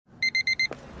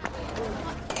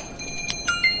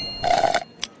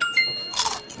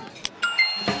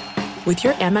With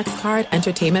your Amex card,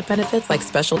 entertainment benefits like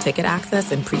special ticket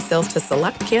access and pre-sales to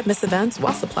select can't-miss events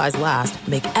while supplies last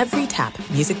make every tap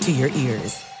music to your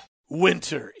ears.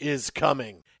 Winter is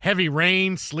coming. Heavy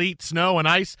rain, sleet, snow, and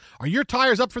ice. Are your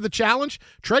tires up for the challenge?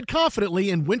 Tread confidently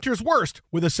in winter's worst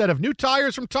with a set of new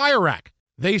tires from Tire Rack.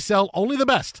 They sell only the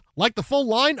best, like the full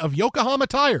line of Yokohama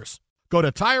tires. Go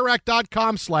to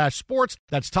TireRack.com/sports.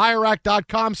 That's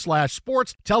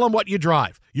TireRack.com/sports. Tell them what you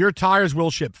drive. Your tires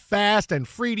will ship fast and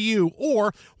free to you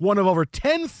or one of over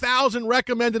 10,000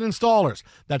 recommended installers.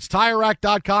 That's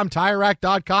TireRack.com,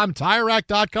 TireRack.com,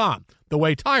 TireRack.com. The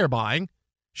way tire buying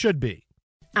should be.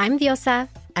 I'm Diosa.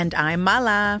 And I'm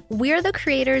Mala. We're the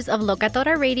creators of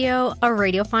Locatora Radio, a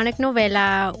radiophonic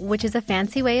novela, which is a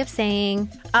fancy way of saying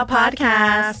a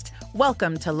podcast.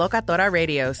 Welcome to Locatora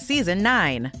Radio Season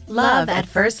 9. Love at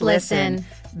First Listen.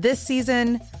 This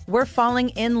season, we're falling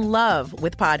in love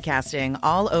with podcasting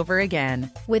all over again.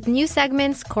 With new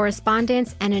segments,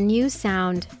 correspondence, and a new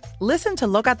sound. Listen to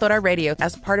Locatora Radio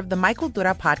as part of the My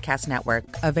Cultura Podcast Network.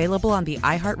 Available on the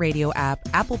iHeartRadio app,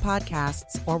 Apple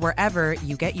Podcasts, or wherever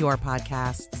you get your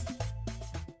podcasts.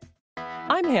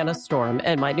 I'm Hannah Storm,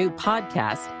 and my new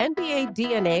podcast, NBA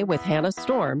DNA with Hannah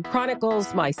Storm,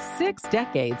 chronicles my 6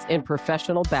 decades in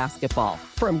professional basketball.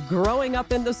 From growing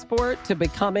up in the sport to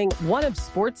becoming one of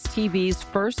sports TV's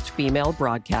first female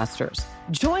broadcasters.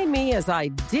 Join me as I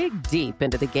dig deep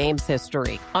into the game's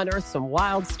history, unearth some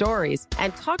wild stories,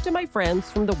 and talk to my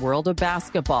friends from the world of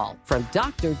basketball, from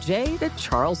Dr. J to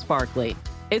Charles Barkley.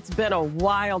 It's been a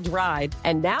wild ride,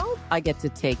 and now I get to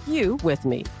take you with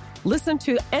me. Listen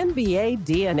to NBA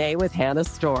DNA with Hannah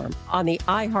Storm on the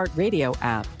iHeartRadio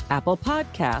app, Apple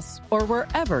Podcasts, or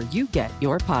wherever you get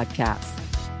your podcasts.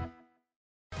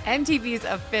 MTV's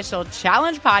official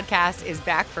Challenge podcast is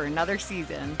back for another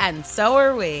season. And so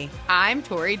are we. I'm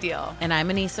Tori Deal. And I'm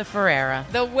Anissa Ferreira.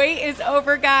 The wait is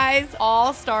over, guys.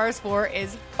 All Stars 4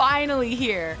 is finally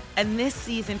here. And this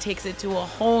season takes it to a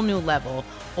whole new level.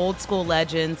 Old school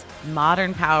legends,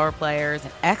 modern power players,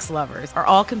 and ex-lovers are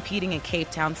all competing in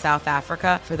Cape Town, South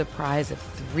Africa for the prize of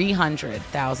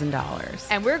 $300,000.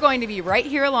 And we're going to be right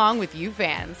here along with you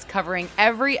fans, covering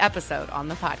every episode on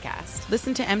the podcast.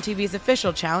 Listen to MTV's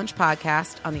official Challenge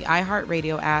podcast on the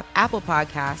iHeartRadio app, Apple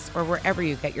Podcasts, or wherever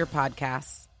you get your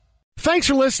podcasts. Thanks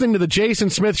for listening to the Jason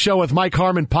Smith Show with Mike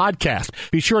Harmon podcast.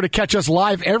 Be sure to catch us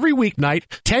live every weeknight,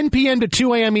 10 p.m. to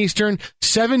 2 a.m. Eastern,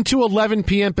 7 to 11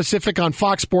 p.m. Pacific on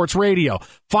Fox Sports Radio.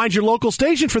 Find your local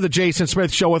station for the Jason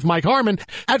Smith Show with Mike Harmon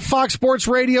at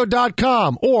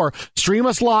foxsportsradio.com or stream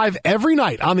us live every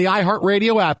night on the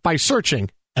iHeartRadio app by searching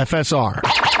FSR.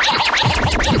 Now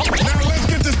let's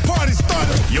get this party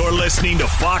started. You're listening to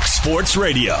Fox Sports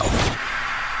Radio.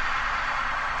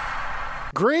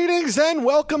 Greetings and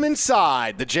welcome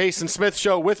inside the Jason Smith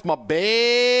Show with my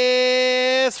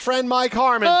best friend Mike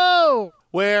Harmon. Oh!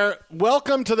 Where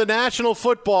welcome to the National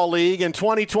Football League in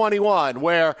 2021,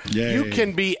 where you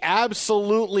can be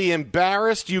absolutely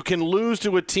embarrassed. You can lose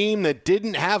to a team that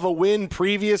didn't have a win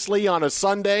previously on a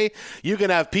Sunday. You can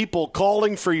have people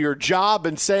calling for your job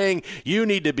and saying you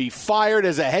need to be fired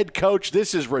as a head coach.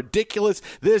 This is ridiculous.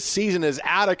 This season is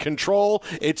out of control.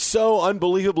 It's so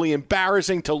unbelievably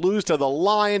embarrassing to lose to the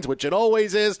Lions, which it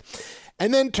always is.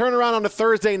 And then turn around on a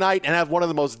Thursday night and have one of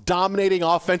the most dominating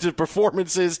offensive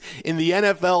performances in the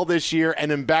NFL this year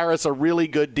and embarrass a really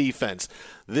good defense.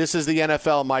 This is the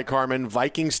NFL, Mike Harmon.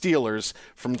 Vikings Steelers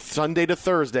from Sunday to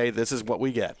Thursday. This is what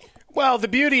we get. Well, the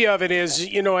beauty of it is,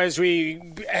 you know, as we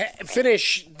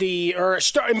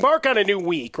embark on a new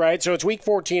week, right? So it's week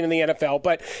 14 in the NFL.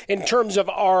 But in terms of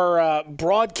our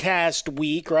broadcast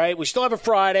week, right, we still have a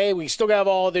Friday. We still have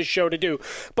all of this show to do.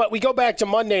 But we go back to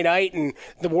Monday night, and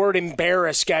the word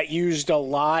embarrass got used a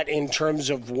lot in terms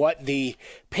of what the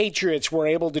Patriots were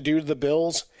able to do to the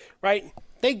Bills, right?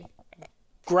 They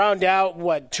ground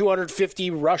out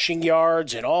 250 rushing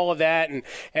yards and all of that, and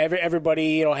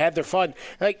everybody had their fun.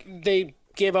 Like, they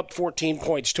gave up 14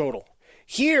 points total.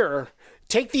 Here,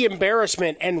 take the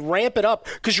embarrassment and ramp it up,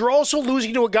 because you're also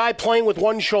losing to a guy playing with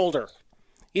one shoulder.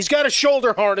 He's got a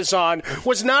shoulder harness on,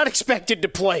 was not expected to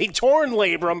play, torn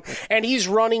labrum, and he's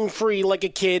running free like a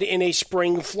kid in a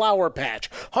spring flower patch.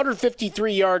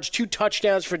 153 yards, 2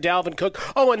 touchdowns for Dalvin Cook.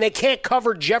 Oh, and they can't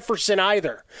cover Jefferson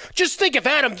either. Just think if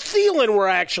Adam Thielen were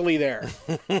actually there.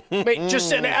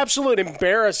 Just an absolute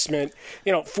embarrassment,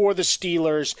 for the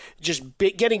Steelers, just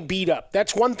getting beat up.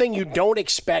 That's one thing you don't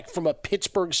expect from a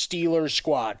Pittsburgh Steelers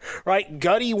squad, right?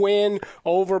 Gutty win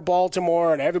over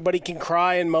Baltimore, and everybody can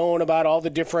cry and moan about all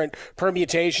the different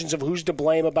permutations of who's to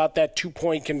blame about that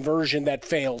 2-point conversion that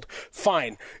failed.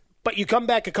 Fine. But you come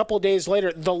back a couple of days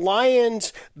later, the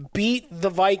Lions beat the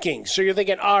Vikings. So you're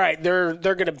thinking, all right, they're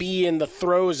going to be in the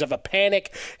throes of a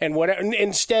panic and whatever.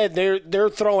 Instead, they're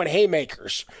throwing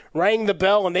haymakers, rang the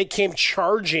bell, and they came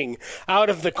charging out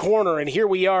of the corner. And here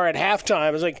we are at halftime.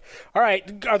 I was like, all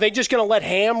right, are they just going to let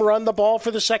Ham run the ball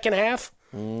for the second half?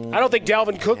 I don't think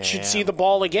Dalvin Cook should see the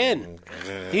ball again.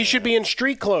 He should be in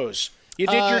street clothes. You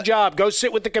did your job. Go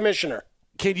sit with the commissioner.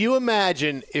 Can you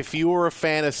imagine if you were a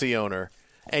fantasy owner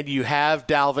and you have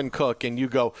Dalvin Cook and you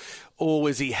go, oh,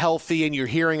 is he healthy? And you're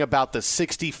hearing about the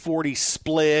 60-40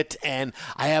 split. And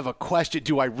I have a question.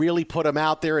 Do I really put him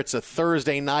out there? It's a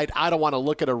Thursday night. I don't want to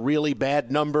look at a really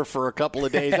bad number for a couple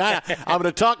of days. I'm going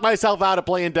to talk myself out of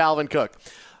playing Dalvin Cook.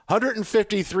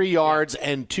 153 yards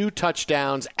and 2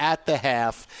 touchdowns at the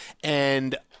half.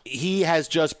 And he has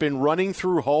just been running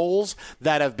through holes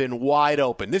that have been wide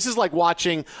open. This is like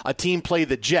watching a team play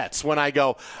the Jets when I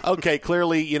go, okay,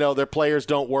 clearly, their players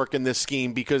don't work in this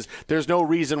scheme because there's no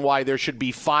reason why there should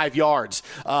be 5 yards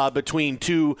between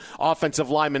 2 offensive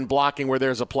linemen blocking where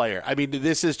there's a player. I mean,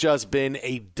 this has just been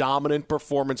a dominant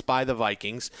performance by the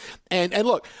Vikings. And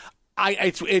look,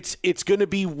 it's going to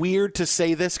be weird to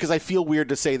say this because I feel weird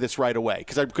to say this right away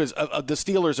because the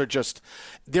Steelers are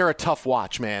they're a tough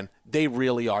watch, man. They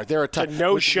really are. They're a tough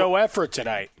no-show effort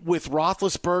tonight. With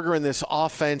Roethlisberger in this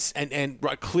offense and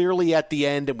clearly at the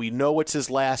end, and we know it's his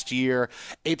last year,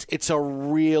 it's a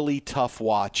really tough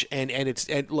watch. And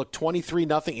look,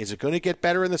 23-0. Is it going to get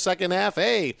better in the second half?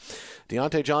 Hey,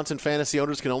 Deontay Johnson fantasy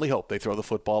owners can only hope they throw the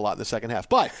football a lot in the second half.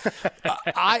 But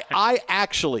I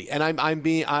actually, and I'm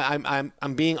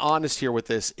being honest here with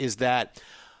this, is that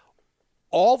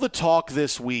all the talk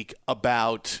this week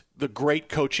about the great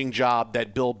coaching job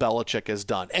that Bill Belichick has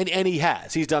done. And he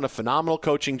has. He's done a phenomenal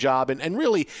coaching job. And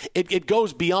really, it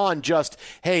goes beyond just,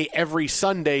 hey, every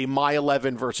Sunday, my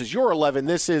 11 versus your 11.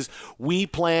 This is, we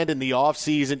planned in the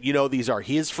offseason. These are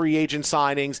his free agent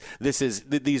signings.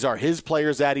 These are his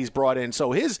players that he's brought in.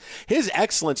 So his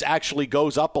excellence actually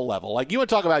goes up a level. Like, you want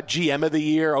to talk about GM of the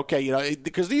year? Okay,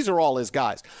 because these are all his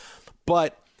guys.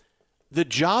 But the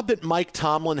job that Mike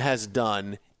Tomlin has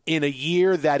done in a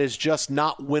year that is just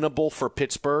not winnable for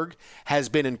Pittsburgh has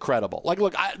been incredible.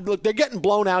 Look, they're getting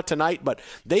blown out tonight, but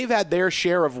they've had their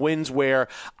share of wins where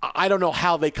I don't know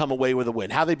how they come away with a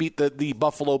win, how they beat the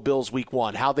Buffalo Bills week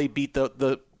 1, how they beat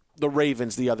the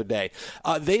Ravens the other day.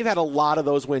 They've had a lot of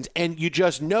those wins, and you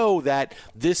just know that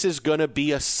this is going to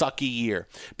be a sucky year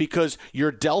because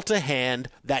you're dealt a hand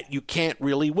that you can't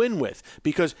really win with.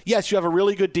 Because, yes, you have a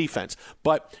really good defense,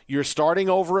 but you're starting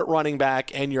over at running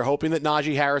back, and you're hoping that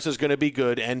Najee Harris is going to be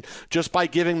good. And just by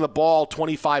giving the ball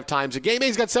 25 times a game,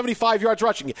 he's got 75 yards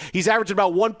rushing. He's averaging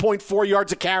about 1.4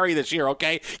 yards a carry this year,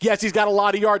 okay? Yes, he's got a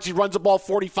lot of yards. He runs the ball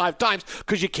 45 times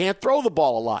because you can't throw the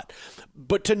ball a lot.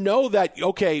 But to know that,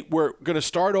 okay, we're going to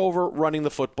start over running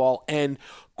the football, and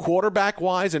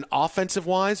quarterback-wise and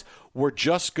offensive-wise, we're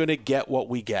just going to get what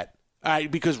we get.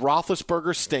 Because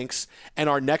Roethlisberger stinks, and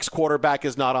our next quarterback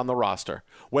is not on the roster.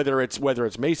 Whether it's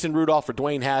Mason Rudolph or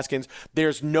Dwayne Haskins,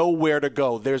 there's nowhere to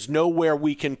go. There's nowhere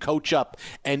we can coach up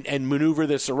and maneuver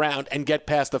this around and get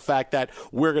past the fact that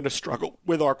we're going to struggle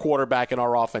with our quarterback and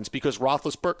our offense because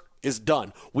Roethlisberger is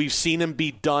done. We've seen him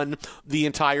be done the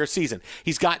entire season.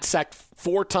 He's got sacked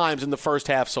 4 times in the first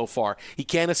half so far. He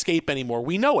can't escape anymore.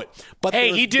 We know it. But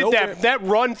hey, he did that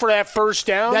run for that first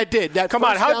down. That did. Come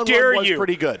on, how dare you? Was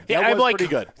pretty good. That was pretty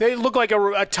good. They look like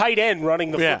a tight end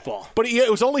running the football. But it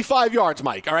was only 5 yards,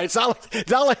 Mike. All right, it's not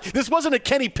like this wasn't a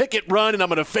Kenny Pickett run and I'm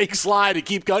going to fake slide and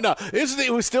keep going. No,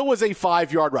 it still was a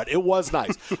 5-yard run. It was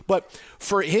nice. But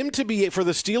for the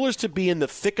Steelers to be in the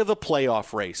thick of the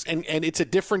playoff race, and it's a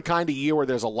different kind of year where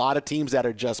there's a lot of teams that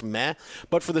are just meh.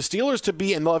 But for the Steelers to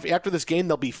be, and after this game,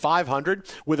 they'll be 500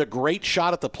 with a great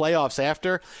shot at the playoffs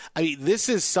after. I mean, this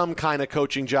is some kind of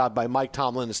coaching job by Mike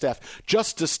Tomlin and staff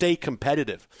just to stay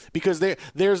competitive. Because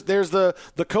there's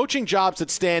the coaching jobs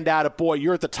that stand out at, boy,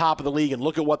 you're at the top of the league and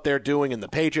look at what they're doing and the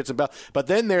Patriots. But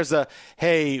then there's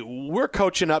hey, we're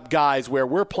coaching up guys where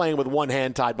we're playing with one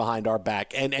hand tied behind our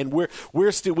back. And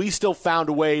we still found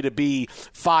a way to be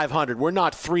 500. We're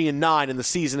not 3-9 and the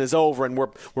season is over and we're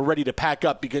ready to pack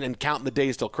up and counting the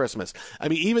days till Christmas. I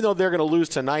mean, even though they're going to lose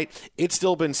tonight, it's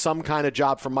still been some kind of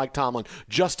job for Mike Tomlin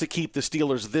just to keep the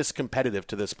Steelers this competitive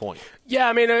to this point. Yeah,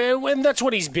 I mean, and that's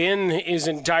what he's been his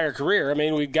entire career. I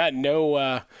mean, we've got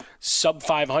no sub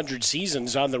 500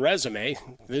 seasons on the resume.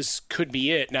 This could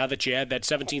be it now that you add that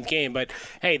 17th game. But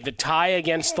hey, the tie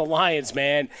against the Lions,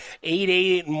 man,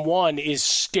 8-1 is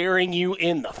staring you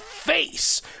in the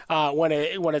face when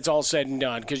it's all said and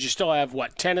done, because you still have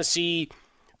Tennessee,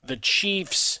 the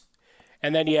Chiefs,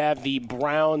 And then you have the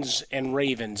Browns and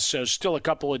Ravens. So still a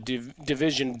couple of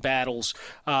division battles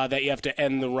that you have to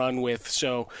end the run with.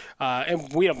 So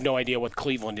and we have no idea what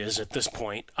Cleveland is at this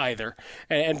point either.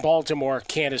 And Baltimore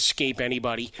can't escape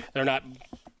anybody. They're not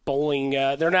bowling.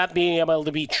 They're not being able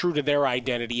to be true to their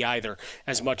identity either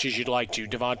as much as you'd like to.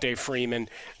 Devontae Freeman,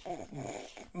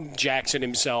 Jackson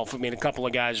himself. I mean, a couple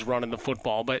of guys running the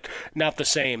football, but not the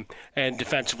same. And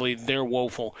defensively, they're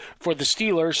woeful. For the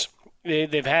Steelers,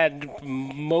 they've had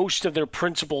most of their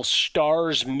principal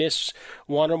stars miss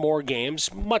one or more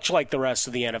games, much like the rest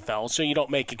of the NFL. So you don't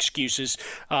make excuses,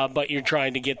 but you're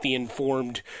trying to get the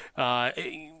informed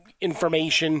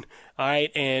information, all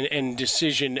right, and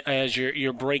decision as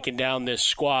you're breaking down this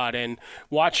squad. And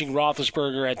watching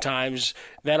Roethlisberger at times,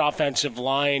 that offensive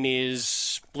line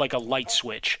is like a light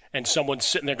switch, and someone's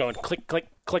sitting there going click, click,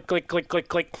 click, click, click, click,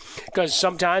 click, because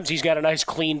sometimes he's got a nice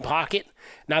clean pocket.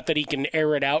 Not that he can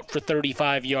air it out for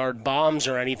 35-yard bombs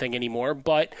or anything anymore,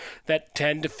 but that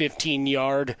 10 to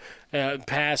 15-yard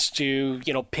pass to,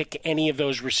 pick any of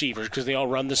those receivers because they all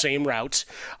run the same routes,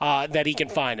 that he can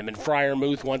find them. And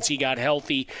Freiermuth, once he got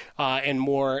healthy and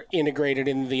more integrated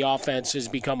into the offense, has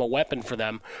become a weapon for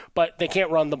them. But they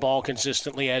can't run the ball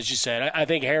consistently, as you said. I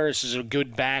think Harris is a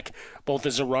good back, both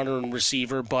as a runner and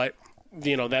receiver, but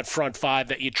that front five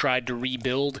that you tried to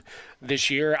rebuild this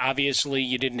year, obviously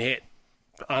you didn't hit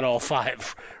on all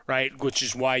five, right? Which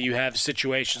is why you have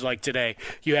situations like today.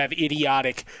 You have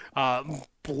idiotic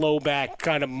blowback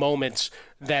kind of moments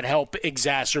that help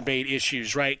exacerbate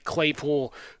issues, right?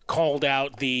 Claypool called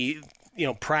out the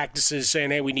practices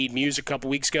saying, hey, we need music a couple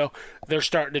weeks ago. They're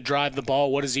starting to drive the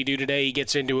ball. What does he do today? He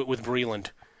gets into it with Breeland.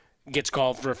 Gets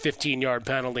called for a 15-yard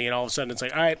penalty, and all of a sudden it's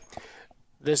like, all right,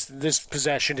 this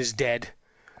possession is dead.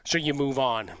 So you move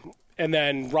on. And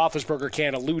then Roethlisberger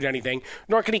can't elude anything,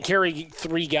 nor can he carry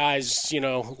three guys,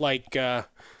 like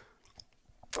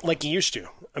he used to.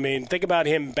 I mean, think about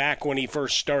him back when he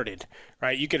first started,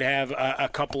 right? You could have a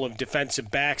couple of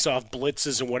defensive backs off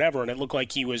blitzes and whatever, and it looked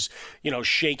like he was,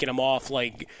 shaking them off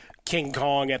like King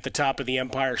Kong at the top of the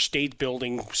Empire State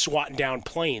Building swatting down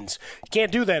planes. You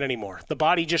can't do that anymore. The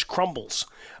body just crumbles.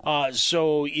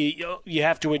 So you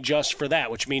have to adjust for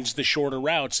that, which means the shorter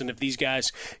routes. And if these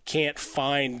guys can't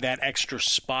find that extra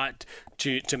spot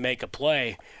to make a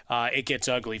play, it gets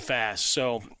ugly fast.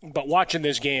 So, but watching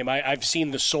this game, I've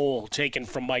seen the soul taken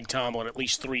from Mike Tomlin at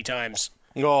least 3 times.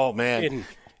 Oh, man.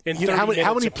 In how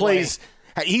many plays –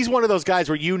 he's one of those guys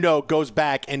where goes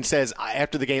back and says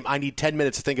after the game, I need 10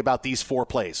 minutes to think about these 4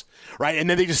 plays, right? And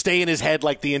then they just stay in his head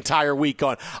like the entire week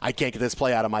going, I can't get this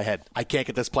play out of my head. I can't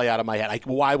get this play out of my head.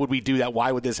 Why would we do that?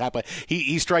 Why would this happen?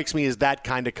 He strikes me as that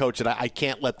kind of coach that I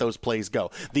can't let those plays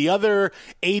go. The other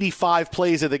 85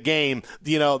 plays of the game,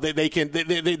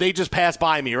 they just pass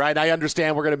by me, right? I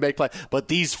understand we're going to make play, but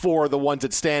these 4 are the ones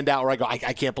that stand out where I go,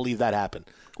 I can't believe that happened.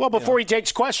 Well, before he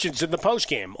takes questions in the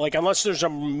postgame, like unless there's a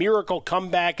miracle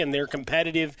comeback and they're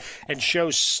competitive and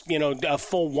shows, a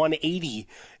full 180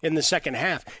 in the second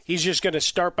half, he's just going to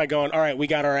start by going, all right, we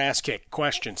got our ass kicked.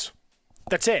 Questions.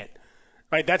 That's it.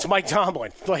 Right? That's Mike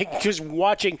Tomlin. Just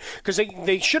watching, because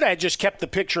they should have just kept the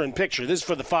picture-in-picture. This is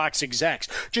for the Fox execs.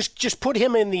 Just put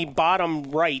him in the bottom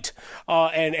right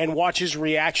and watch his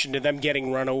reaction to them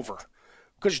getting run over.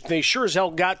 Because they sure as hell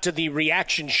got to the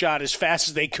reaction shot as fast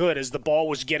as they could as the ball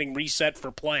was getting reset for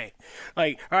play.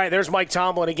 Like, all right, there's Mike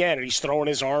Tomlin again, and he's throwing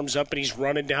his arms up and he's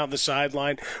running down the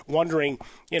sideline, wondering,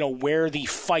 where the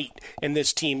fight in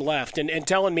this team left, and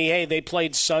telling me, hey, they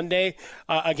played Sunday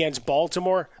against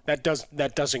Baltimore. That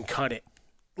doesn't cut it.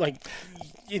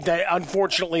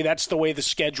 Unfortunately, that's the way the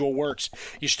schedule works.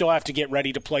 You still have to get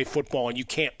ready to play football, and you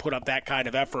can't put up that kind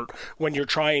of effort when you're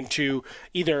trying to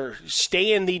either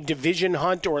stay in the division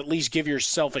hunt or at least give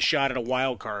yourself a shot at a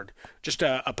wild card. Just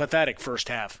a pathetic first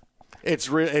half. It's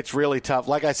really tough.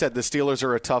 Like I said, the Steelers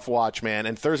are a tough watch, man.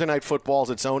 And Thursday Night Football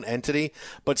is its own entity.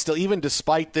 But still, even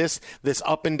despite this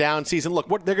up and down season, look,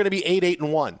 they're going to be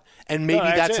 8-1. And maybe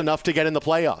that's enough to get in the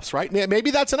playoffs, right?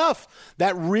 Maybe that's enough.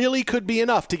 That really could be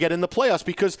enough to get in the playoffs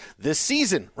because this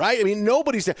season, right? I mean,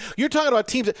 you're talking about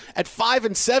teams at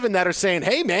 5-7 that are saying,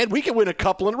 hey, man, we can win a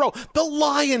couple in a row. The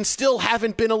Lions still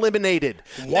haven't been eliminated.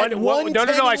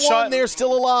 I saw they're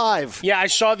still alive. Yeah, I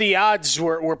saw the odds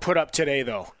were put up today,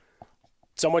 though.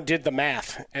 Someone did the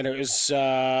math, and it was,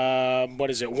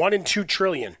 1 in 2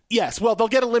 trillion. Yes, well, they'll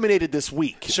get eliminated this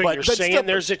week. So you're saying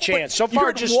there's a chance. So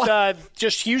far,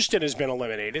 just Houston has been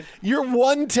eliminated. You're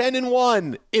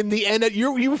 1-10-1 in the end.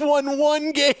 You've won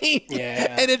one game,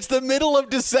 and it's the middle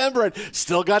of December, and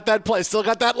still got that play, still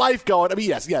got that life going. I mean,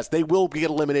 yes, they will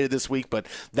get eliminated this week, but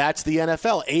that's the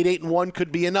NFL. 8-1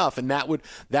 could be enough, and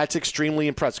that's extremely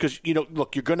impressive. Because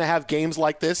look, you're going to have games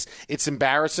like this. It's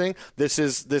embarrassing. This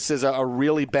is a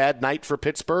really bad night for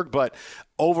Pittsburgh, but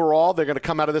overall they're going to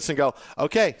come out of this and go,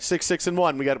 okay,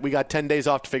 6-1. We got 10 days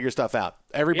off to figure stuff out.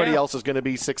 Everybody else is going to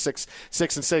be 6-6,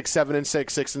 6-6,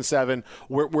 7-6, 6-7.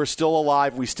 We're still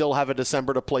alive. We still have a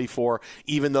December to play for,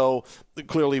 even though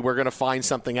clearly we're going to find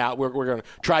something out. We're going to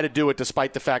try to do it,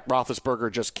 despite the fact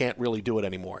Roethlisberger just can't really do it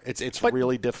anymore. It's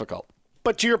really difficult.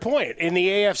 But to your point, in the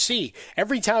AFC,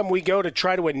 every time we go to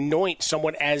try to anoint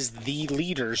someone as the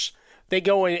leaders, they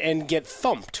go in and get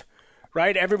thumped.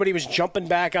 Right? Everybody was jumping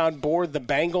back on board the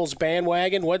Bengals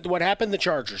bandwagon. What happened? The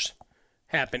Chargers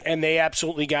happened, and they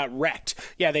absolutely got wrecked.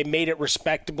 Yeah, they made it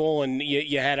respectable, and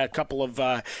you had a couple of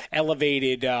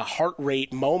elevated heart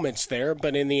rate moments there,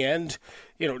 but in the end,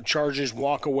 Chargers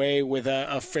walk away with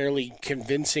a fairly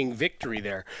convincing victory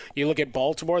there. You look at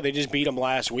Baltimore, they just beat them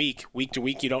last week. Week to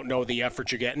week, you don't know the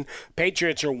effort you're getting.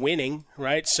 Patriots are winning,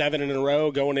 right? 7 in a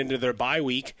row going into their bye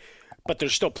week. But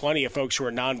there's still plenty of folks who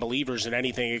are non-believers in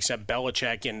anything except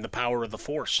Belichick and the power of the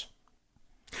Force.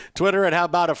 Twitter at How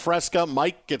About a Fresca.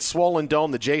 Mike gets Swollen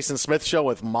Dome, the Jason Smith Show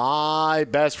with my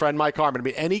best friend Mike Harmon. I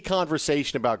mean, any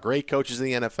conversation about great coaches in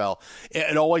the NFL,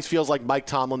 it always feels like Mike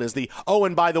Tomlin is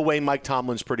and by the way, Mike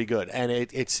Tomlin's pretty good. And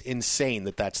it's insane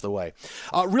that's the way.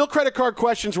 Real credit card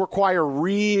questions require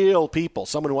real people,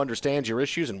 someone who understands your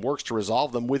issues and works to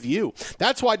resolve them with you.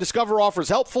 That's why Discover offers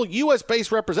helpful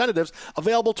U.S.-based representatives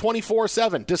available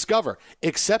 24/7. Discover,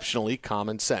 exceptionally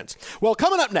common sense. Well,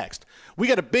 coming up next, we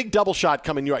got a big double shot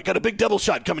coming your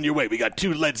way. We got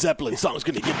 2 Led Zeppelin songs.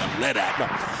 Going to get the lead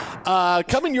out. No.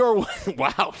 Coming your way.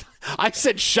 Wow. I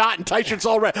said shot and Tyson's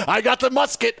all right. I got the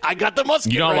musket.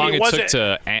 You know how long it took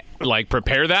to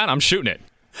prepare that? I'm shooting it.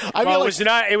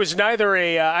 It was neither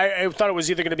I thought it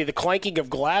was either going to be the clanking of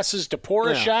glasses to pour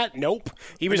a shot. Nope.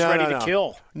 He was ready to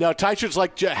kill. No, Tyson's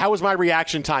like, how was my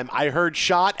reaction time? I heard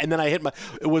shot, and then I hit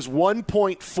it was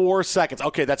 1.4 seconds.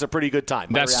 Okay, that's a pretty good time.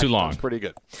 That's too long. Pretty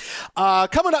good.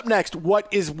 Coming up next, what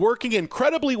is working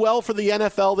incredibly well for the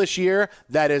NFL this year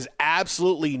that is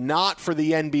absolutely not for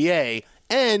the NBA,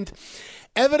 and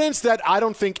evidence that I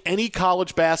don't think any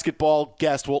college basketball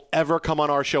guest will ever come on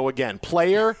our show again.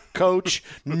 Player, coach,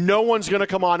 no one's going to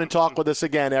come on and talk with us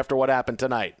again after what happened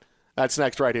tonight. That's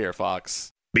next right here,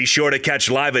 Fox. Be sure to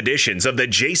catch live editions of The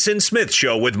Jason Smith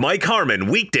Show with Mike Harmon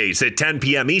weekdays at 10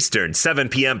 p.m. Eastern, 7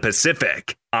 p.m.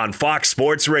 Pacific on Fox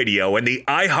Sports Radio and the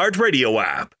iHeartRadio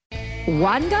app.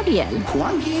 Juan Gabriel.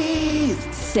 Juanquis.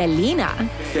 Selena.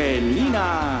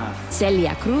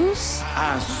 Celia Cruz.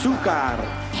 Azúcar.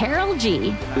 Harold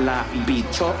G. La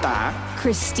Bichota.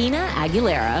 Christina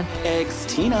Aguilera.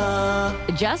 Ex-Tina.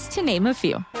 Just to name a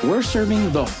few. We're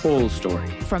serving the whole story.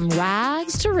 From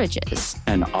rags to riches.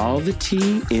 And all the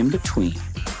tea in between.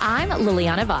 I'm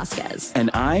Liliana Vasquez.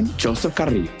 And I'm Joseph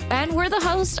Carrillo. And we're the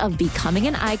host of Becoming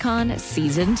an Icon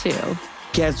Season 2.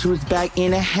 Guess who's back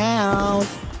in the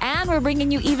house? And we're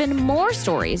bringing you even more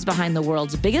stories behind the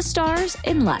world's biggest stars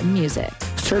in Latin music.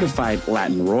 Certified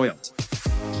Latin royalty.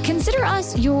 Consider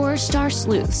us your star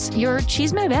sleuths, your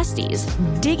chisme besties,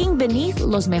 digging beneath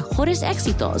los mejores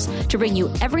éxitos to bring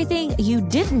you everything you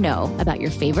didn't know about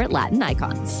your favorite Latin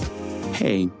icons.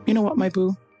 Hey, you know what, my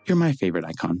boo? You're my favorite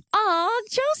icon. Aw,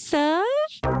 Joseph.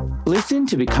 Listen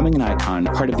to Becoming an Icon,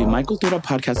 part of the Michael Dura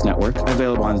Podcast Network,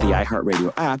 available on the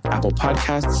iHeartRadio app, Apple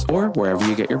Podcasts, or wherever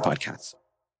you get your podcasts.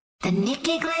 The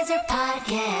Nikki Glaser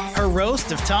Podcast. Her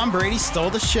roast of Tom Brady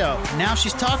stole the show. Now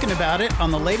she's talking about it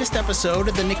on the latest episode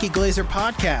of the Nikki Glaser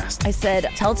Podcast. I said,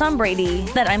 tell Tom Brady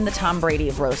that I'm the Tom Brady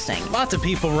of roasting. Lots of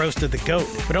people roasted the GOAT,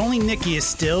 but only Nikki is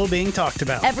still being talked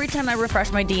about. Every time I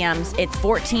refresh my DMs, it's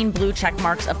 14 blue check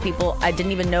marks of people I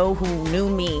didn't even know who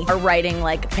knew me are writing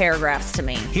paragraphs to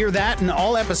me. Hear that in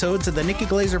all episodes of the Nikki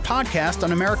Glaser Podcast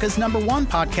on America's #1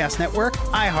 podcast network,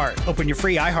 iHeart. Open your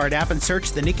free iHeart app and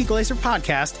search the Nikki Glaser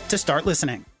Podcast to start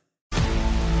listening.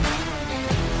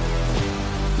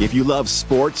 If you love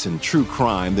sports and true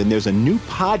crime, then there's a new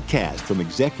podcast from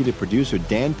executive producer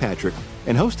Dan Patrick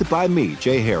and hosted by me,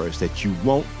 Jay Harris, that you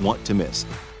won't want to miss.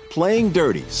 Playing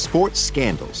Dirty: Sports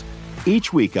Scandals.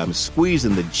 Each week, I'm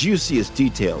squeezing the juiciest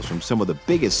details from some of the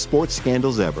biggest sports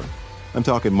scandals ever. I'm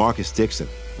talking Marcus Dixon,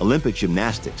 Olympic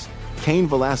gymnastics, Cain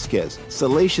Velasquez,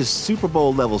 salacious Super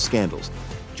Bowl-level scandals.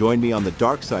 Join me on the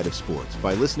dark side of sports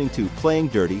by listening to Playing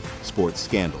Dirty Sports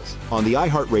Scandals on the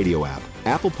iHeartRadio app,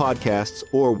 Apple Podcasts,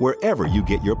 or wherever you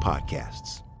get your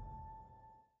podcasts.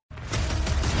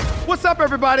 What's up,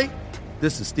 everybody?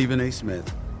 This is Stephen A. Smith.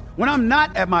 When I'm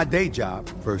not at my day job,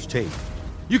 First Take,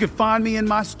 you can find me in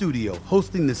my studio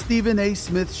hosting the Stephen A.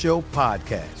 Smith Show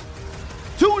podcast.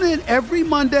 Tune in every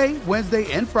Monday,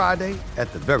 Wednesday, and Friday,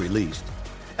 at the very least,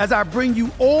 as I bring you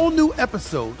all new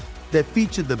episodes that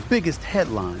feature the biggest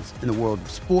headlines in the world of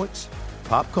sports,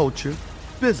 pop culture,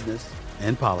 business,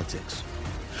 and politics.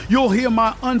 You'll hear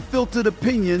my unfiltered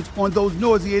opinions on those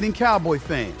nauseating Cowboy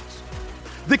fans,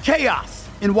 the chaos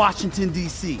in Washington,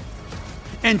 D.C.,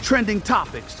 and trending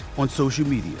topics on social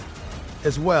media,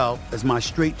 as well as my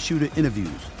straight-shooter interviews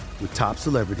with top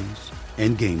celebrities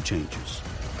and game changers.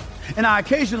 And I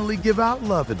occasionally give out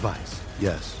love advice.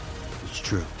 Yes, it's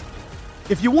true.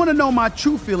 If you want to know my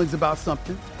true feelings about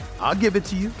something, I'll give it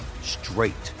to you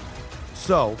straight.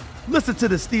 So, listen to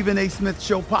the Stephen A. Smith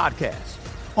Show podcast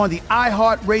on the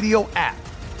iHeartRadio app,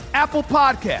 Apple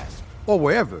Podcasts, or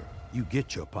wherever you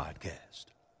get your podcast.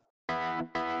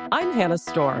 I'm Hannah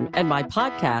Storm, and my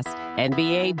podcast,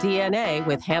 NBA DNA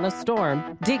with Hannah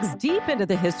Storm, digs deep into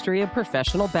the history of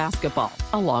professional basketball,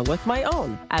 along with my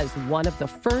own, as one of the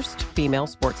first female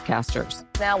sportscasters.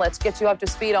 Now let's get you up to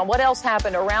speed on what else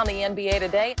happened around the NBA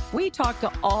today. We talked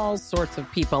to all sorts of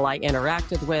people I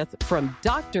interacted with, from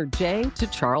Dr. J to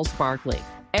Charles Barkley,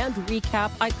 and recap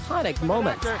iconic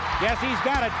moments. Yes, he's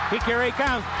got it. Here he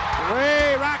comes.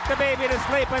 Way rock the baby to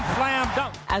sleep and slam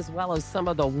dunk. As well as some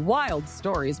of the wild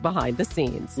stories behind the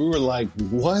scenes. We were like,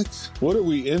 what? What are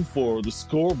we in for? The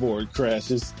scoreboard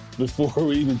crashes before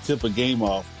we even tip a game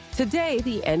off. Today,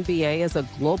 the NBA is a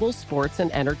global sports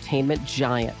and entertainment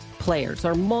giant. Players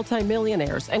are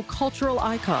multimillionaires and cultural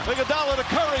icons. Iguodala to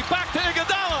Curry, back to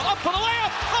Iguodala, up for the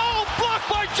layup. Oh, blocked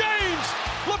by James.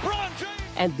 LeBron James.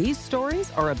 And these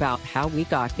stories are about how we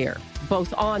got here,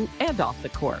 both on and off the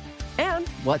court. And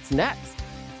what's next?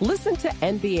 Listen to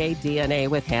NBA DNA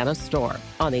with Hannah Storm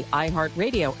on the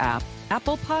iHeartRadio app,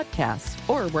 Apple Podcasts,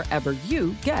 or wherever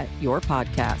you get your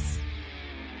podcasts.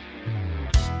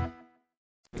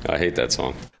 I hate that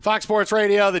song. Fox Sports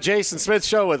Radio, the Jason Smith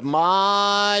Show with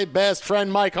my best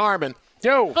friend Mike Harmon.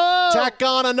 Yo! Tack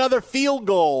on another field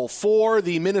goal for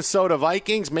the Minnesota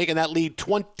Vikings, making that lead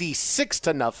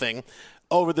 26-0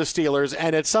 over the Steelers.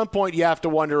 And at some point, you have to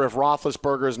wonder if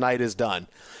Roethlisberger's night is done.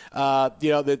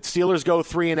 The Steelers go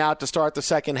 3-and-out to start the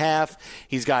second half.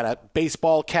 He's got a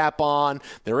baseball cap on.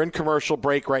 They're in commercial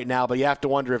break right now, but you have to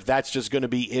wonder if that's just going to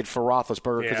be it for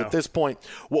Roethlisberger. Because at this point,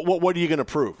 what are you going to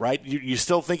prove, right? You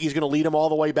still think he's going to lead them all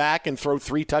the way back and throw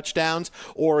 3 touchdowns,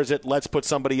 or is it let's put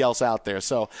somebody else out there?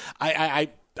 So I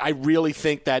really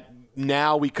think that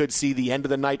now we could see the end of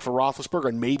the night for Roethlisberger,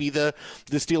 and maybe the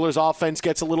Steelers' offense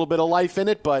gets a little bit of life in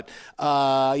it. But,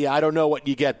 I don't know what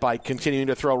you get by continuing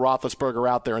to throw Roethlisberger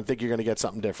out there and think you're going to get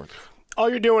something different. All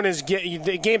you're doing is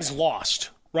the game's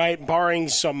lost, right, barring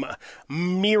some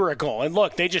miracle. And,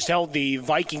 look, they just held the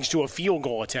Vikings to a field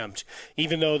goal attempt,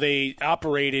 even though they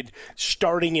operated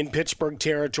starting in Pittsburgh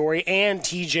territory, and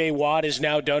T.J. Watt is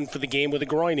now done for the game with a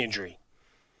groin injury.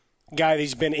 Guy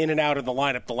that's been in and out of the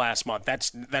lineup the last month.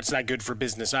 That's not good for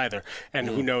business either. And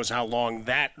who knows how long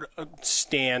that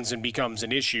stands and becomes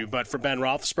an issue. But for Ben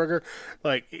Roethlisberger,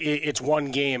 it's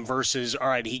one game versus, all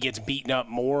right, he gets beaten up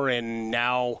more, and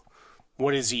now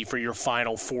what is he for your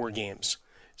final 4 games?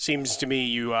 Seems to me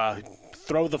you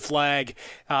throw the flag,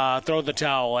 throw the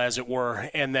towel, as it were,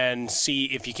 and then see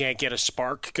if you can't get a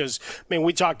spark. Because,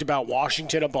 we talked about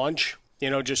Washington a bunch.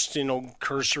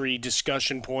 Cursory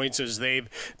discussion points as they've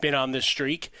been on this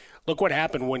streak. Look what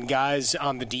happened when guys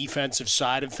on the defensive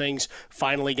side of things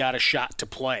finally got a shot to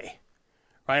play.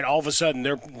 Right? All of a sudden,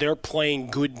 they're playing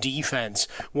good defense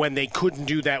when they couldn't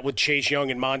do that with Chase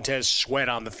Young and Montez Sweat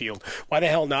on the field. Why the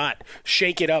hell not?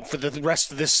 Shake it up for the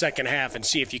rest of this second half and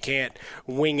see if you can't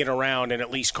wing it around and at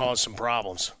least cause some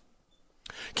problems.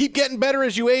 Keep getting better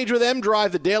as you age with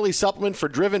M-Drive, the daily supplement for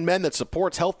driven men that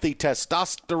supports healthy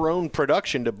testosterone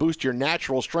production to boost your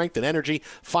natural strength and energy.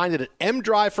 Find it at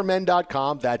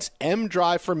mdriveformen.com. That's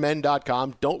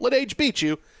mdriveformen.com. Don't let age beat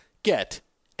you. Get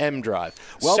M-Drive.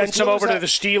 Send some over to the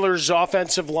Steelers'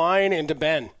 offensive line and to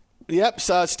Ben. Yep,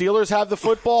 Steelers have the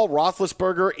football.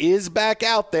 Roethlisberger is back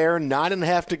out there.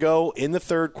 9.5 to go in the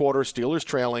third quarter. Steelers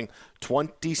trailing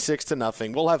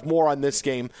 26-0. We'll have more on this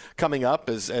game coming up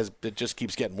as it just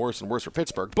keeps getting worse and worse for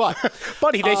Pittsburgh. But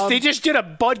buddy, they just did a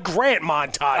Bud Grant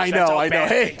montage. I know.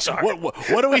 Hey,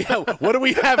 what do we have? What do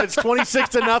we have? It's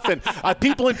 26-0.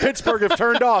 People in Pittsburgh have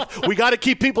turned off. We got to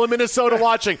keep people in Minnesota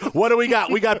watching. What do we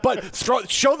got? We got Bud.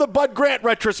 Show the Bud Grant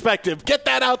retrospective. Get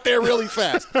that out there really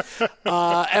fast. And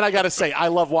I got to say, I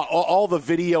love all the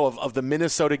video of the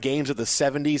Minnesota games of the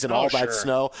 70s and all that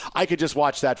snow. I could just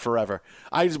watch that forever.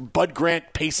 Bud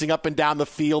Grant pacing up and down the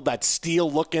field, that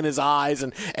steel look in his eyes,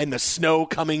 and the snow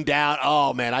coming down.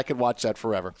 Oh, man, I could watch that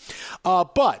forever.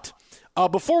 But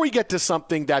before we get to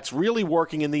something that's really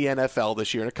working in the NFL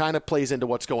this year, and it kind of plays into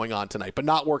what's going on tonight, but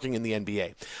not working in the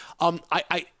NBA,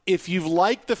 if you've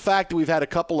liked the fact that we've had a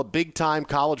couple of big-time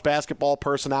college basketball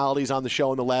personalities on the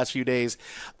show in the last few days,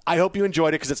 I hope you enjoyed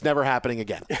it because it's never happening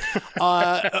again.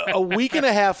 A week and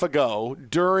a half ago,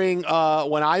 during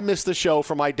when I missed the show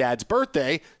for my dad's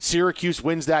birthday, Syracuse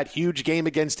wins that huge game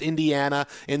against Indiana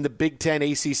in the Big Ten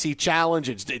ACC Challenge.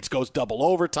 It goes double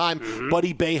overtime. Mm-hmm.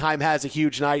 Buddy Boeheim has a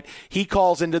huge night. He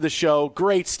calls into the show.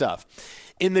 Great stuff.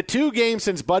 In the 2 games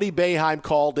since Buddy Boeheim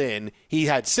called in, he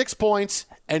had 6 points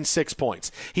and 6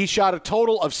 points. He shot a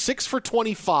total of 6 for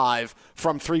 25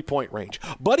 from three-point range.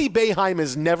 Buddy Boeheim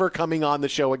is never coming on the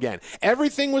show again.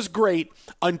 Everything was great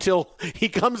until he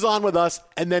comes on with us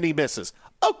and then he misses.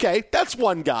 Okay, that's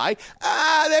one guy.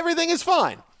 Everything is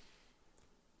fine.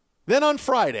 Then on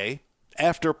Friday,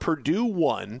 after Purdue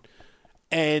won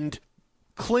and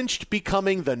clinched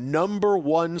becoming the number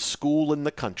 1 school in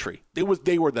the country.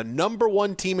 They were the number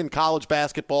 1 team in college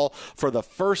basketball for the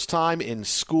first time in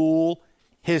school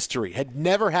history. Had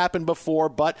never happened before,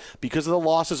 but because of the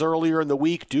losses earlier in the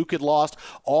week, Duke had lost.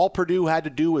 All Purdue had to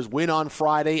do was win on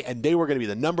Friday, and they were going to be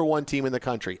the number 1 team in the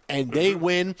country. And they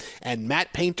win, and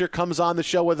Matt Painter comes on the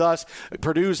show with us,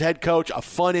 Purdue's head coach, a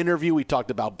fun interview. We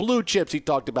talked about blue chips. He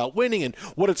talked about winning and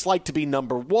what it's like to be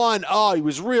number 1. Oh, he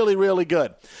was really, really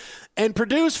good. And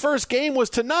Purdue's first game was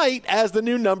tonight as the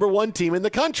new number 1 team in the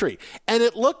country. And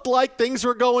it looked like things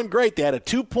were going great. They had a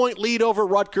 2-point lead over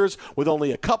Rutgers with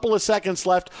only a couple of seconds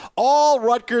left. All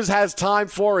Rutgers has time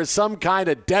for is some kind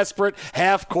of desperate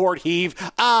half-court heave.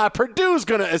 Purdue's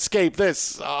going to escape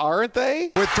this, aren't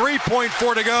they? With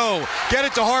 3.4 to go. Get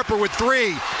it to Harper with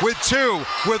 3, with 2,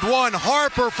 with 1.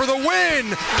 Harper for the win.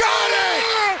 Got it!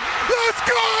 Let's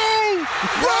go!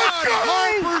 Let's go!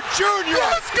 Harper Jr.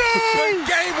 Let's go! The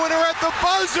game winner at the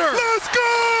buzzer. Let's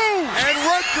go! And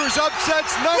Rutgers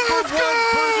upsets number 1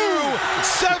 Purdue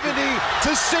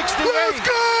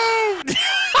 70-68.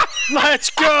 Let's Let's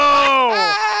go!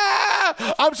 go!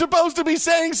 I'm supposed to be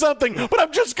saying something, but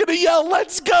I'm just going to yell,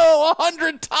 let's go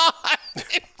 100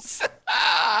 times.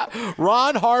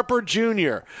 Ron Harper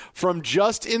Jr. from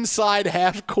just inside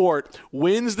half court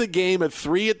wins the game at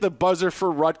 3 at the buzzer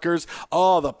for Rutgers.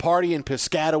 Oh, the party in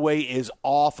Piscataway is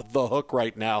off the hook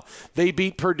right now. They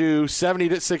beat Purdue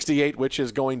 70-68, which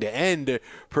is going to end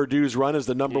Purdue's run as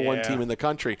the number 1 team in the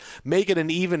country. Make it an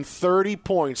even 30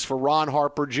 points for Ron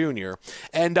Harper Jr.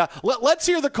 And let's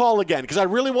hear the call again, because I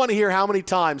really want to hear how many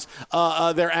times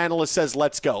their analyst says,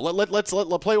 let's go. Let's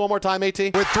play one more time, AT.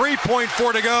 With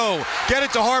 3.4 to go. Get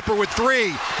it to Harper with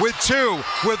 3, with 2,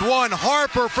 with 1.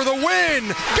 Harper for the win.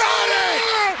 Got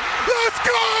it! Let's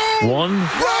go! 1,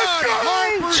 Let's go!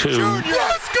 Harper 2, Jr.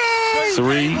 Let's go!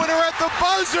 3, winner at the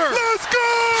buzzer. Let's go!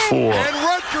 4, and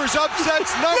Rutgers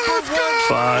upsets number 1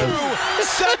 5,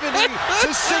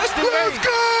 70-68. Let's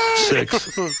go!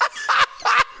 6.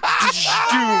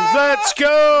 Let's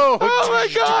go! Oh, my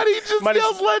God, he just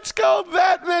yells, let's go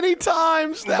that many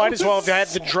times. Might as well have had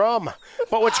the drum.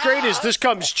 But what's great is this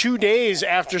comes 2 days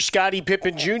after Scottie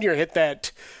Pippen Jr. hit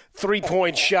that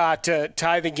 3-point shot to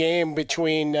tie the game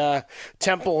between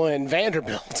Temple and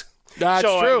Vanderbilt. That's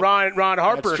true. Ron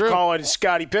Harper calling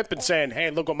Scottie Pippen saying,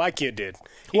 hey, look what my kid did.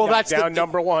 That's down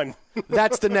number 1.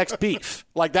 That's the next beef.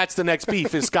 That's the next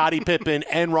beef is Scottie Pippen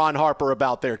and Ron Harper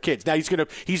about their kids. Now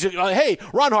hey,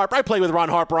 Ron Harper, I play with Ron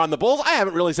Harper on the Bulls. I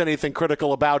haven't really said anything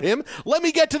critical about him. Let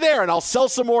me get to there and I'll sell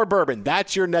some more bourbon.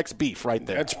 That's your next beef right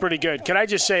there. That's pretty good. Can I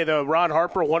just say, though, Ron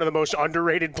Harper, one of the most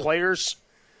underrated players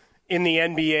in the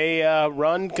NBA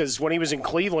run, because when he was in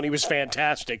Cleveland, he was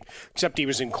fantastic, except he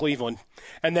was in Cleveland.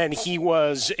 And then he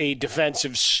was a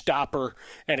defensive stopper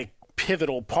and a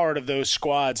pivotal part of those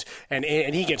squads, and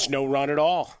he gets no run at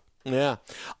all. Yeah.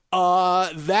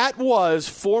 That was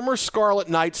former Scarlet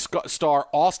Knights star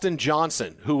Austin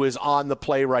Johnson, who is on the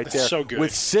play right there. So good.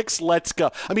 With 6 let's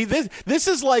go. I mean, this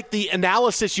is like the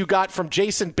analysis you got from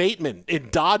Jason Bateman in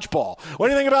Dodgeball. What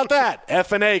do you think about that?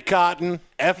 F&A, Cotton.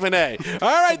 F&A. All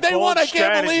right, they won. I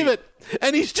can't believe it.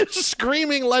 And he's just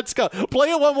screaming, let's go.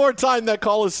 Play it one more time. That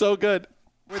call is so good.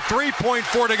 With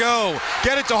 3.4 to go.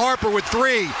 Get it to Harper with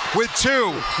 3, with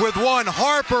 2, with 1.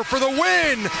 Harper for the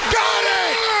win. Got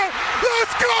it!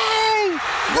 Let's go!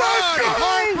 Let's go!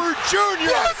 Harper Jr.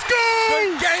 Let's go!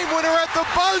 The game winner at the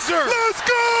buzzer. Let's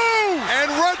go!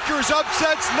 And Rutgers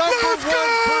upsets number 1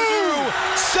 Purdue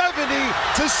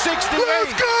 70-68.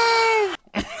 Let's go!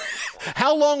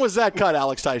 How long was that cut,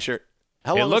 Alex Teichert?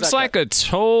 It looks like a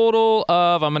total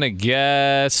of, I'm going to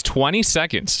guess, 20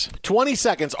 seconds. 20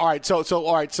 seconds. All right.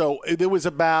 So it was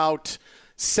about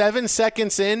 7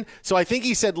 seconds in. So I think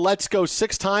he said, let's go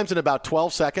 6 times in about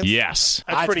 12 seconds. Yes.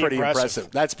 That's pretty impressive.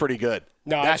 That's pretty good.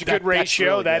 No, that's a good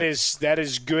ratio. Really that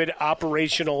is good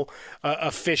operational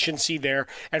efficiency there.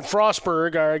 And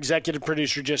Frostberg, our executive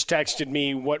producer, just texted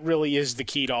me what really is the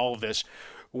key to all of this.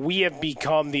 We have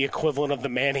become the equivalent of the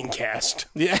Manning cast.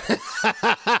 Yeah.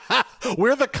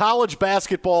 We're the college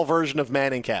basketball version of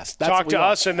Manning cast. That's Talk to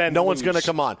us and then no one's going to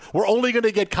come on. We're only going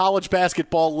to get college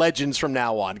basketball legends from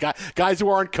now on. Guys who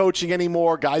aren't coaching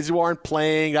anymore, guys who aren't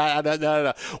playing.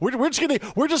 We're just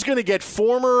going to get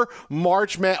former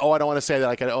March I don't want to say that.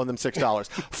 I can owe them $6.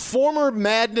 Former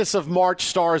Madness of March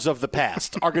stars of the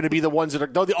past are going to be the ones that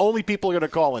are the only people are going to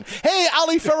call in. Hey,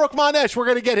 Ali Farouk-Manesh, we're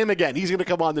going to get him again. He's going to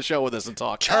come on the show with us and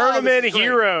talk. Tournament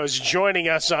heroes joining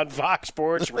us on Fox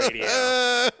Sports Radio.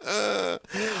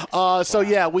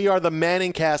 We are the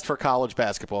Manning cast for college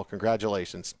basketball.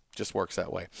 Congratulations. Just works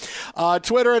that way.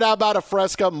 Twitter at How About a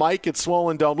Fresca. Mike at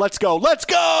Swollen Dome. Let's go. Let's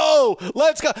go.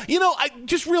 Let's go.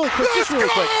 Just really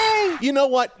quick. You know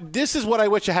what? This is what I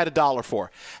wish I had $1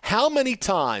 for. How many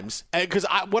times, because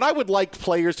what I would like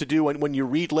players to do when you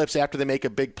read lips after they make a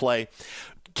big play,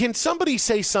 can somebody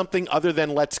say something other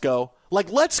than let's go? Like,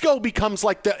 let's go becomes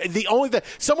like the only thing.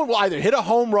 Someone will either hit a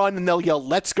home run and they'll yell,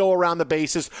 let's go around the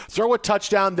bases. Throw a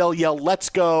touchdown, they'll yell, let's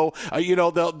go.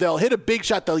 They'll hit a big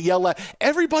shot, they'll yell.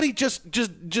 Everybody just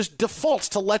defaults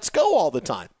to let's go all the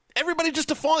time. Everybody just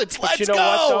defaults. It's let's go. You know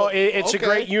what, though? It's a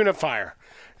great unifier.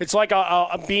 It's like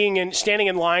standing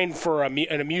in line for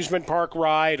an amusement park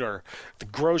ride or the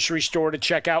grocery store to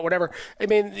check out, whatever. I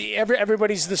mean,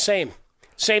 everybody's the same.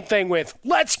 Same thing with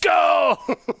let's go.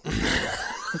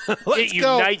 It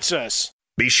unites us.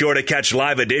 Be sure to catch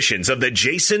live editions of The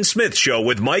Jason Smith Show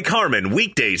with Mike Harmon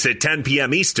weekdays at 10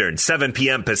 p.m. Eastern, 7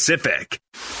 p.m. Pacific.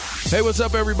 Hey, what's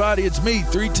up, everybody? It's me,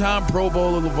 3-time Pro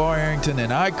Bowler LeVar Arrington,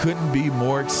 and I couldn't be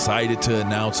more excited to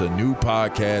announce a new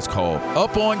podcast called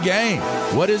Up On Game.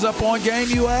 What is Up On Game,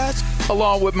 you ask?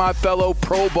 Along with my fellow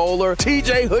Pro Bowler,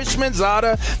 TJ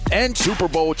Hushmanzada, and Super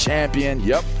Bowl champion,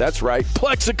 yep, that's right,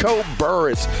 Plexico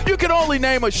Burress. You can only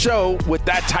name a show with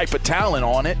that type of talent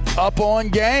on it. Up On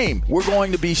Game. We're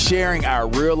going to be sharing our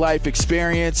real-life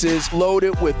experiences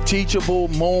loaded with teachable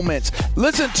moments.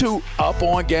 Listen to Up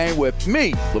On Game with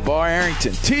me, LeVar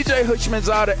Arrington, TJ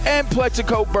Hushmanzada, and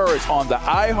Plexico Burress on the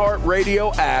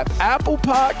iHeartRadio app, Apple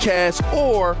Podcasts,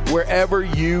 or wherever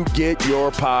you get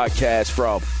your podcasts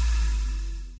from.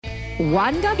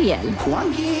 Juan Gabriel.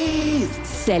 Juanquis.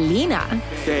 Selena.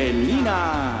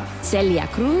 Selena. Celia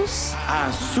Cruz.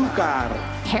 Azúcar.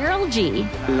 Harold G.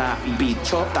 La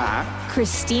Bichota.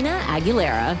 Christina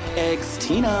Aguilera.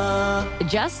 Ex-Tina.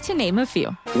 Just to name a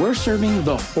few. We're serving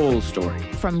the whole story.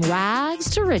 From rags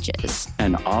to riches.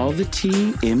 And all the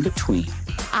tea in between.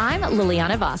 I'm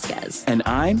Liliana Vasquez. And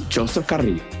I'm Joseph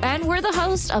Carrillo. And we're the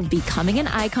host of Becoming an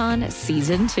Icon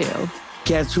Season 2.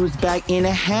 Guess who's back in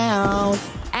the house?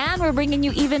 And we're bringing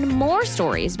you even more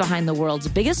stories behind the world's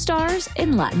biggest stars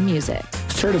in Latin music.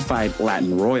 Certified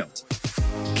Latin royalty.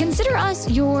 Consider us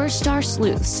your star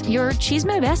sleuths, your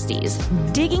chisme besties,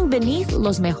 digging beneath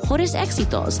los mejores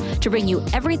éxitos to bring you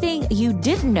everything you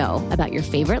didn't know about your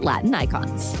favorite Latin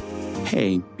icons.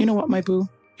 Hey, you know what, my boo?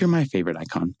 You're my favorite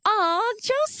icon. Aw,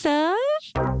 Joseph.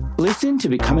 Listen to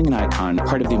Becoming an Icon,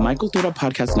 part of the Michael Dura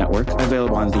Podcast Network,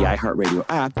 available on the iHeartRadio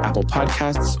app, Apple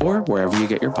Podcasts, or wherever you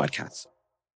get your podcasts.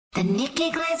 The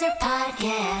Nikki Glaser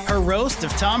Podcast. Her roast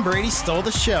of Tom Brady stole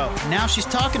the show. Now she's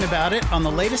talking about it on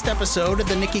the latest episode of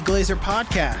the Nikki Glaser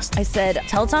Podcast. I said,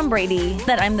 tell Tom Brady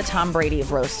that I'm the Tom Brady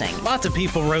of roasting. Lots of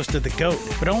people roasted the GOAT,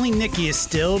 but only Nikki is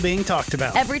still being talked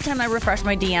about. Every time I refresh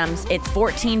my DMs, it's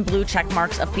 14 blue check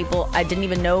marks of people I didn't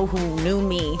even know who knew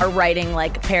me are writing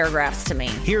like paragraphs to me.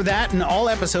 Hear that in all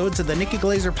episodes of the Nikki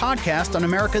Glaser Podcast on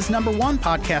America's #1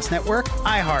 podcast network,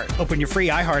 iHeart. Open your free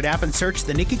iHeart app and search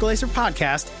the Nikki Glaser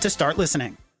Podcast to start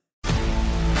listening.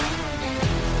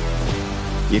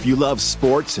 If you love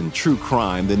sports and true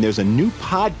crime, then there's a new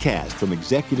podcast from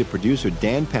executive producer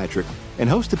Dan Patrick and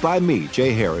hosted by me,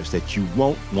 Jay Harris, that you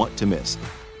won't want to miss.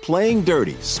 Playing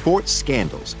Dirty: Sports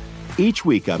Scandals. Each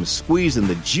week, I'm squeezing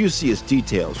the juiciest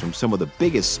details from some of the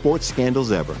biggest sports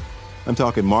scandals ever. I'm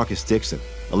talking Marcus Dixon,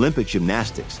 Olympic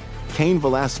gymnastics, Cain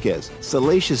Velasquez,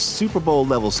 salacious Super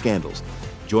Bowl-level scandals.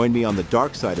 Join me on the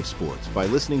dark side of sports by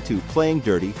listening to Playing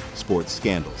Dirty Sports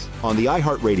Scandals on the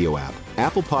iHeartRadio app,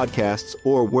 Apple Podcasts,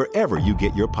 or wherever you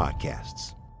get your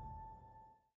podcasts.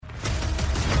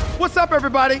 What's up,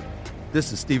 everybody?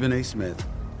 This is Stephen A. Smith.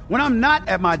 When I'm not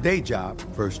at my day job,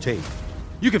 First Take,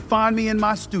 you can find me in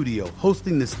my studio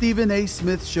hosting the Stephen A.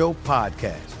 Smith Show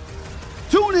podcast.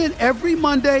 Tune in every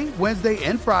Monday, Wednesday,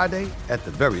 and Friday, at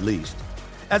the very least,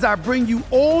 as I bring you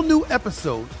all new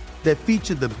episodes that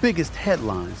feature the biggest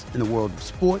headlines in the world of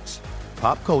sports,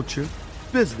 pop culture,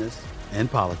 business,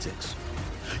 and politics.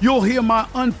 You'll hear my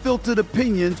unfiltered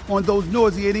opinions on those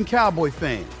nauseating Cowboy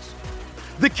fans,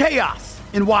 the chaos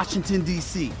in Washington,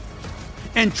 D.C.,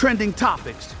 and trending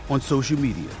topics on social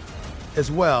media,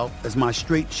 as well as my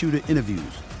straight shooter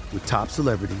interviews with top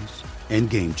celebrities and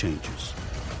game changers.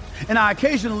 And I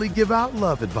occasionally give out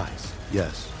love advice.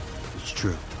 Yes, it's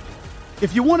true.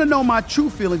 If you want to know my true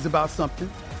feelings about something,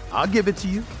 I'll give it to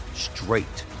you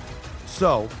straight.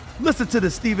 So listen to the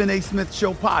Stephen A. Smith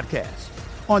Show podcast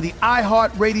on the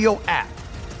iHeartRadio app,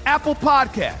 Apple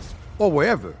Podcasts, or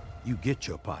wherever you get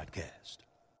your podcast.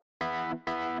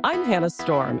 I'm Hannah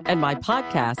Storm, and my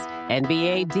podcast,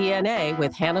 NBA DNA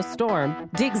with Hannah Storm,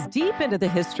 digs deep into the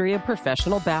history of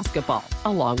professional basketball,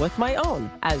 along with my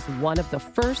own, as one of the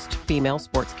first female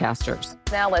sportscasters.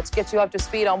 Now let's get you up to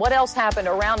speed on what else happened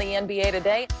around the NBA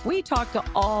today. We talk to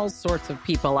all sorts of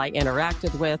people I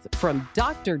interacted with, from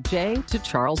Dr. J to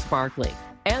Charles Barkley,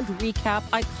 and recap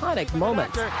iconic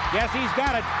moments. Yes, he's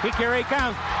got it. Here he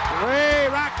comes. Way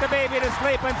rock the baby to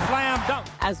sleep and slam dunk.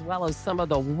 As well as some of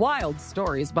the wild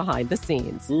stories behind the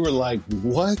scenes. We were like,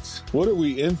 what? What are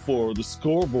we in for? The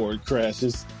scoreboard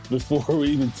crashes before we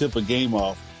even tip a game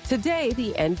off. Today,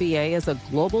 the NBA is a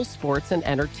global sports and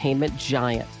entertainment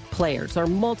giant. Players are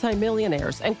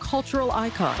multimillionaires and cultural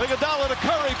icons. Iguodala to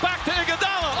Curry, back to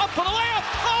Iguodala, up for the layup.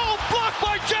 Oh, blocked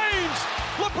by James.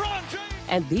 LeBron James.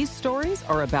 And these stories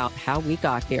are about how we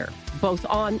got here, both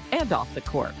on and off the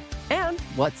court. And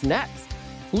what's next?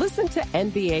 Listen to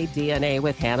NBA DNA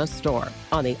with Hannah Storm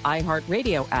on the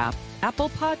iHeartRadio app, Apple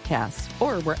Podcasts,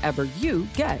 or wherever you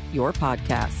get your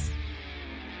podcasts.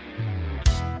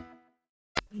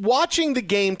 Watching the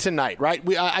game tonight, right?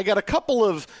 I got a couple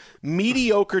of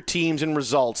mediocre teams and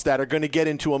results that are going to get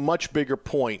into a much bigger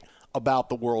point about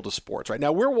the world of sports. Right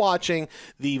now, we're watching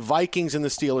the Vikings and the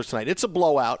Steelers tonight. It's a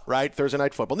blowout, right? Thursday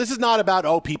Night Football. This is not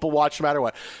about, people watch no matter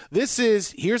what. Here's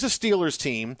a Steelers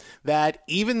team that,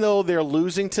 even though they're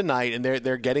losing tonight and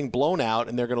they're getting blown out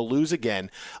and they're going to lose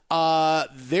again,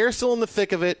 they're still in the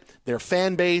thick of it. Their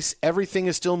fan base, everything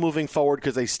is still moving forward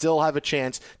because they still have a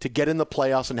chance to get in the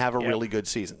playoffs and have a really good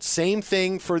season. Same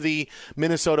thing for the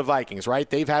Minnesota Vikings, right?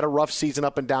 They've had a rough season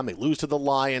up and down. They lose to the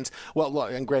Lions. Well,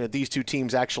 and granted, these two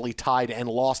teams actually tied and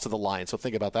lost to the Lions, so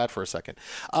think about that for a second.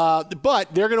 But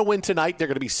they're going to win tonight. They're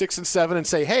going to be 6-7 and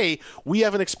say, hey, we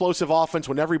have an explosive offense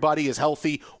when everybody is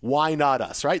healthy. Why not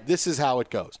us, right? This is how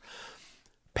it goes.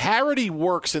 Parity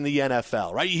works in the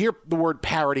NFL, right? You hear the word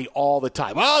parity all the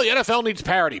time. Well, the NFL needs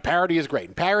parity. Parity is great.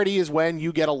 And parity is when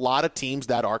you get a lot of teams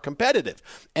that are competitive.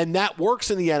 And that works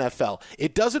in the NFL.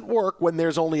 It doesn't work when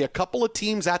there's only a couple of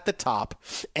teams at the top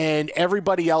and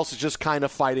everybody else is just kind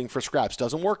of fighting for scraps.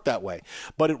 Doesn't work that way.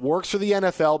 But it works for the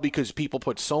NFL because people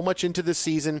put so much into the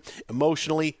season,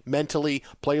 emotionally, mentally.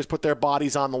 Players put their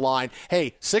bodies on the line.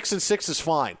 Hey, 6-6 is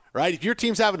fine. Right? If your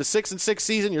team's having a 6-6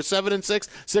 season, you're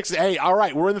 7-6, hey, all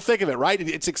right, we're in the thick of it, right?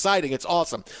 It's exciting. It's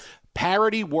awesome.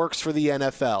 Parity works for the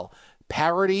NFL.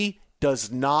 Parity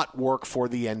does not work for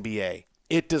the NBA.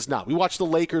 It does not. We watched the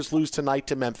Lakers lose tonight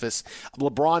to Memphis.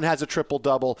 LeBron has a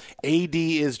triple-double. AD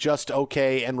is just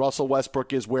okay, and Russell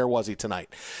Westbrook is, where was he tonight?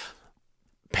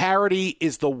 Parity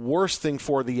is the worst thing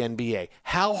for the NBA.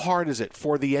 How hard is it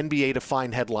for the NBA to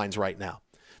find headlines right now?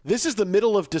 This is the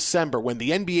middle of December when the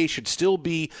NBA should still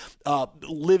be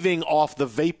living off the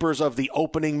vapors of the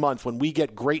opening month when we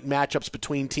get great matchups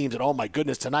between teams. And, oh, my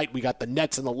goodness, tonight we got the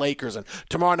Nets and the Lakers, and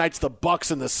tomorrow night's the Bucks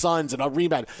and the Suns and a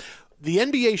rebound. The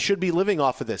NBA should be living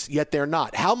off of this, yet they're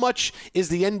not. How much is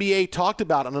the NBA talked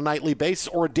about on a nightly basis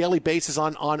or a daily basis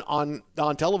on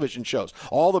television shows?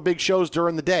 All the big shows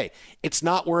during the day. It's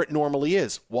not where it normally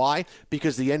is. Why?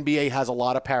 Because the NBA has a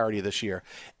lot of parity this year.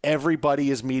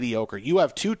 Everybody is mediocre. You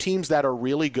have two teams that are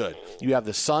really good. You have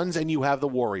the Suns and you have the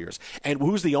Warriors. And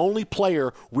who's the only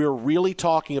player we're really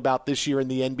talking about this year in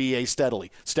the NBA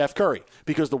steadily? Steph Curry.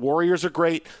 Because the Warriors are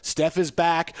great. Steph is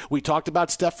back. We talked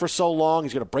about Steph for so long.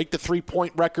 He's going to break the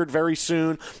three-point record very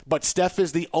soon. But Steph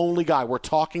is the only guy. We're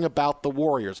talking about the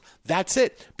Warriors. That's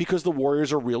it. Because the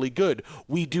Warriors are really good.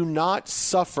 We do not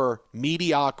suffer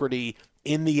mediocrity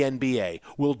in the NBA.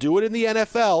 We'll do it in the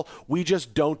NFL. We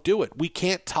just don't do it. We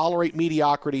can't tolerate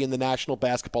mediocrity in the National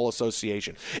Basketball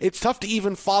Association. It's tough to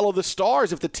even follow the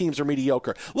Stars if the teams are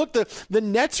mediocre. Look, the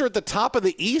Nets are at the top of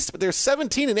the East, but they're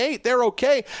 17-8. They're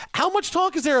okay. How much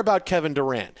talk is there about Kevin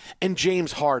Durant and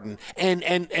James Harden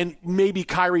and maybe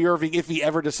Kyrie Irving if he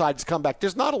ever decides to come back?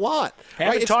 There's not a lot.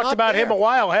 Haven't talked about him a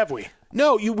while, have we?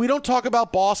 No, we don't talk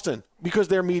about Boston because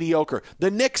they're mediocre.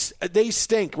 The Knicks, they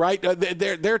stink, right?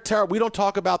 They're terrible. We don't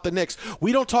talk about the Knicks.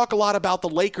 We don't talk a lot about the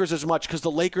Lakers as much because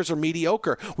the Lakers are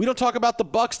mediocre. We don't talk about the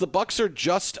Bucks. The Bucks are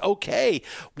just okay.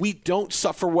 We don't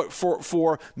suffer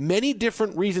for many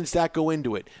different reasons that go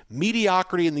into it.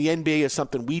 Mediocrity in the NBA is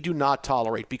something we do not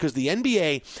tolerate because the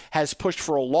NBA has pushed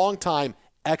for a long time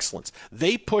excellence.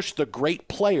 They push the great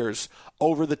players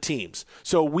over the teams.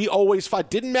 So we always fight. It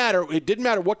didn't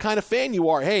matter what kind of fan you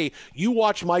are. Hey, you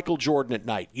watch Michael Jordan at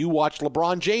night. You watch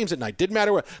LeBron James at night. Didn't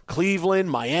matter what,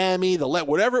 Cleveland, Miami,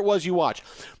 whatever it was you watch.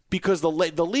 Because the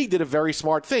league did a very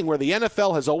smart thing where the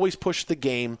NFL has always pushed the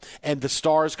game and the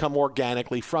stars come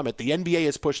organically from it. The NBA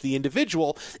has pushed the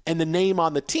individual and the name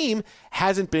on the team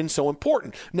hasn't been so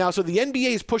important. Now, so the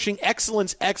NBA is pushing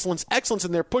excellence,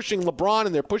 and they're pushing LeBron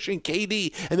and they're pushing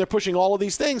KD and they're pushing all of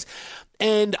these things.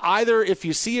 And either if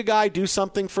you see a guy do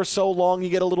something for so long, you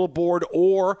get a little bored,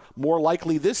 or more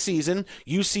likely this season,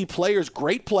 you see players,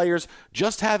 great players,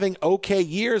 just having okay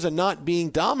years and not being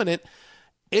dominant.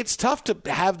 It's tough to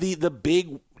have the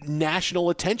big national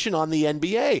attention on the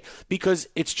NBA because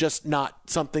it's just not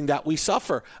something that we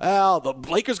suffer. Oh, the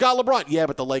Lakers got LeBron. Yeah,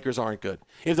 but the Lakers aren't good.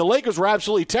 If the Lakers were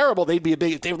absolutely terrible, they'd be a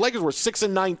big. If the Lakers were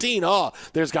 6-19,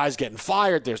 there's guys getting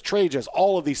fired, there's trades, there's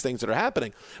all of these things that are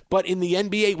happening. But in the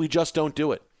NBA, we just don't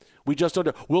do it. We just don't.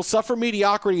 We'll suffer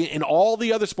mediocrity in all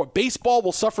the other sports. Baseball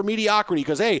will suffer mediocrity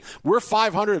because, hey, we're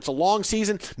 500. It's a long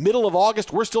season. Middle of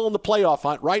August, we're still in the playoff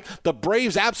hunt, right? The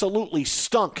Braves absolutely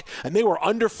stunk, and they were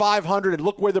under 500, and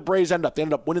look where the Braves ended up. They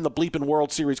ended up winning the bleeping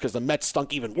World Series because the Mets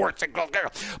stunk even worse.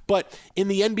 But in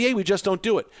the NBA, we just don't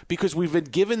do it because we've been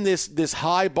given this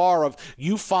high bar of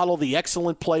you follow the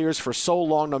excellent players for so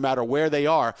long, no matter where they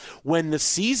are. When the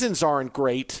seasons aren't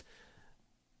great,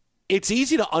 it's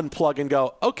easy to unplug and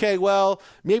go, okay, well,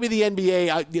 maybe the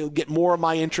NBA get more of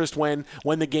my interest when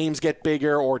the games get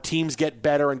bigger or teams get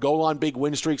better and go on big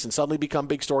win streaks and suddenly become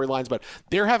big storylines. But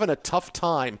they're having a tough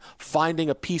time finding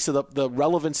a piece of the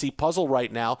relevancy puzzle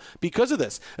right now because of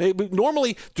this.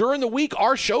 Normally, during the week,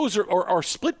 our shows are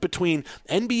split between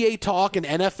NBA talk and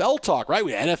NFL talk, right?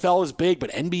 NFL is big,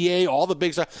 but NBA, all the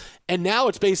big stuff. And now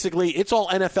it's all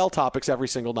NFL topics every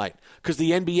single night because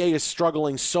the NBA is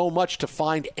struggling so much to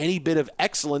find any bit of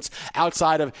excellence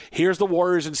outside of here's the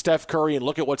Warriors and Steph Curry and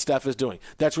look at what Steph is doing.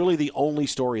 That's really the only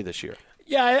story this year.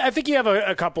 Yeah, I think you have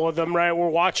a couple of them, right? We're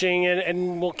watching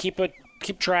and we'll keep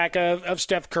track of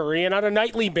Steph Curry, and on a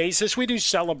nightly basis we do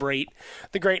celebrate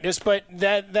the greatness, but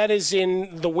that is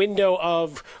in the window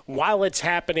of while it's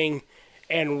happening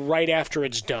and right after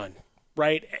it's done.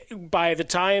 Right? By the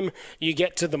time you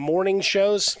get to the morning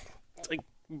shows, it's like,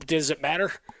 does it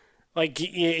matter? Like,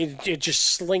 it just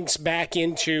slinks back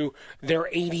into their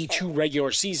 82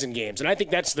 regular season games. And I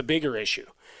think that's the bigger issue,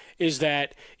 is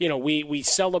that, we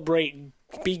celebrate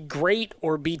be great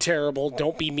or be terrible,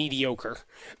 don't be mediocre.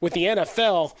 With the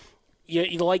NFL,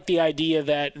 you like the idea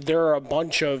that there are a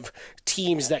bunch of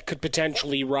teams that could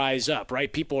potentially rise up,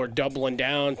 right? People are doubling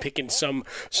down, picking some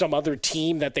other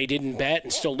team that they didn't bet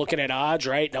and still looking at odds,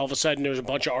 right? And all of a sudden there's a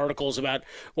bunch of articles about,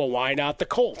 well, why not the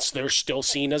Colts? They're still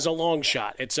seen as a long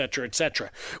shot, et cetera, et cetera.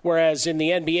 Whereas in the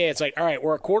NBA, it's like, all right,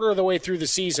 we're a quarter of the way through the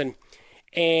season,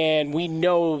 and we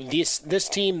know this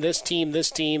team, and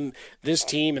this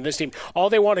team. All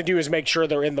they want to do is make sure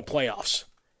they're in the playoffs.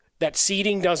 That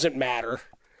seeding doesn't matter.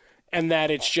 And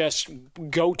that it's just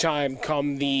go time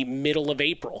come the middle of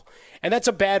April. And that's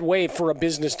a bad way for a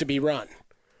business to be run,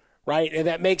 right? And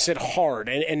that makes it hard.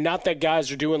 And not that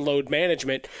guys are doing load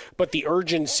management, but the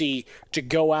urgency to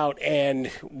go out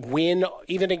and win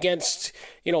even against,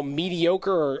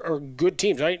 mediocre or good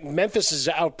teams, right? Memphis is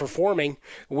outperforming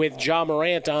with Ja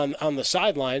Morant on the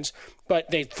sidelines, but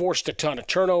they forced a ton of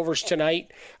turnovers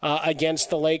tonight against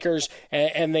the Lakers,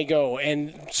 and they go.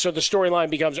 And so the storyline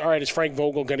becomes, all right, is Frank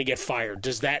Vogel going to get fired?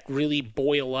 Does that really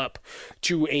boil up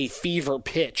to a fever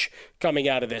pitch coming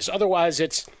out of this? Otherwise,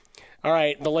 it's, all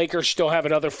right, the Lakers still have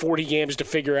another 40 games to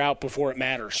figure out before it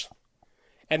matters.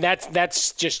 And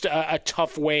that's just a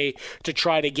tough way to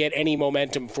try to get any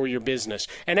momentum for your business.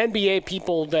 And NBA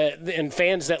people and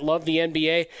fans that love the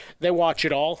NBA, they watch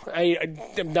it all.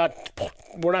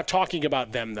 We're not talking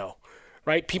about them, though,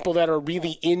 right? People that are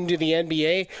really into the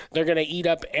NBA, they're going to eat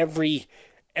up every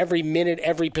minute,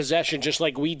 every possession, just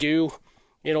like we do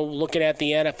looking at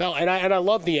the NFL. And I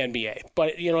love the NBA,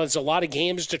 but, it's a lot of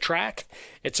games to track.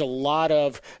 It's a lot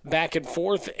of back and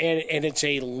forth, and it's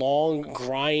a long,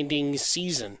 grinding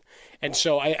season. And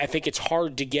so I think it's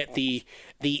hard to get the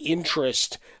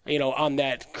interest, on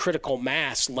that critical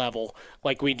mass level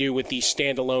like we do with these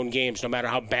standalone games, no matter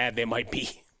how bad they might be.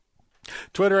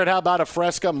 Twitter at How About a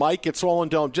Fresca. Mike at Swollen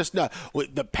Dome. Just no.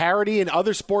 The parity in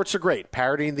other sports are great.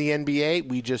 Parity in the NBA,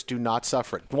 we just do not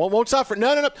suffer it. Won't suffer it.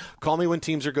 No. Call me when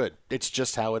teams are good. It's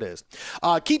just how it is.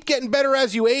 Keep getting better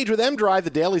as you age with M-Drive, the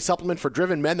daily supplement for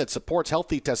driven men that supports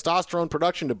healthy testosterone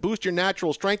production to boost your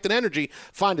natural strength and energy.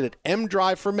 Find it at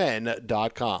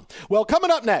mdriveformen.com. Well, coming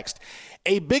up next,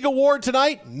 a big award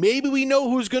tonight. Maybe we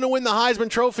know who's going to win the Heisman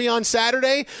Trophy on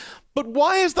Saturday. But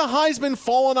why has the Heisman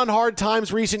fallen on hard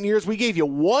times recent years? We gave you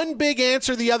one big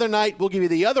answer the other night. We'll give you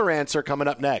the other answer coming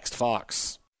up next.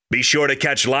 Fox. Be sure to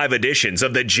catch live editions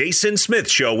of The Jason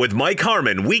Smith Show with Mike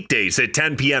Harmon weekdays at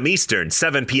 10 p.m. Eastern,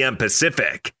 7 p.m.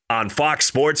 Pacific on Fox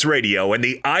Sports Radio and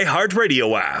the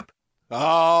iHeartRadio app.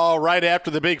 Oh, right after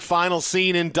the big final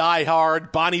scene in Die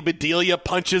Hard, Bonnie Bedelia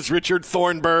punches Richard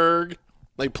Thornburg.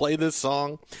 They play this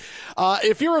song.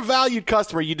 If you're a valued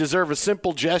customer, you deserve a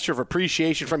simple gesture of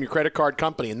appreciation from your credit card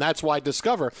company, and that's why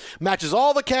Discover matches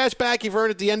all the cash back you've earned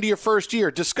at the end of your first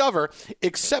year. Discover,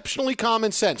 exceptionally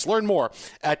common sense. Learn more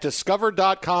at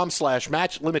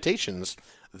discover.com/match limitations.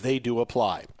 They do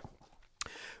apply.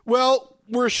 Well,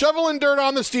 we're shoveling dirt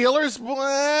on the Steelers.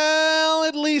 Well,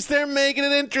 at least they're making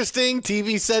it interesting.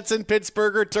 TV sets in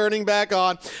Pittsburgh are turning back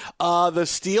on. The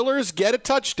Steelers get a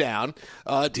touchdown.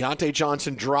 Deontay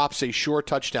Johnson drops a short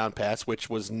touchdown pass, which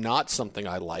was not something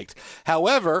I liked.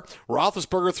 However,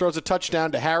 Roethlisberger throws a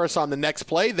touchdown to Harris on the next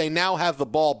play. They now have the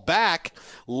ball back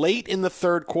late in the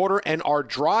third quarter and are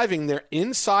driving. They're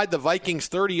inside the Vikings'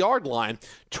 30-yard line,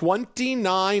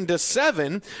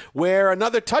 29-7, where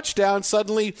another touchdown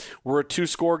suddenly we're a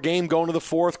two-score game going to the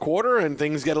fourth quarter and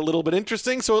things get a little bit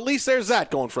interesting. So at least there's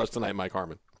that going for us tonight, Mike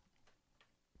Harmon.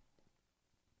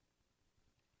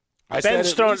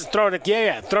 Ben's throwing a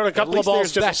couple of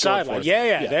balls to the sideline.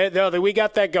 Yeah. We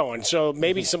got that going. So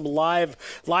maybe some live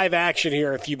action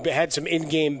here if you had some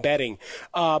in-game betting.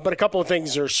 But a couple of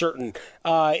things are certain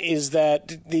is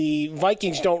that the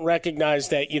Vikings don't recognize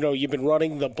that, you've been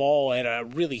running the ball at a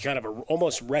really kind of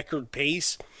almost record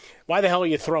pace. Why the hell are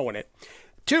you throwing it?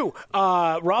 Two,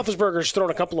 Roethlisberger's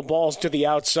thrown a couple of balls to the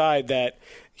outside that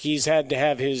he's had to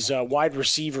have his wide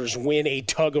receivers win a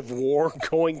tug of war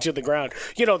going to the ground.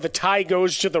 The tie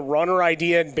goes to the runner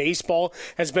idea in baseball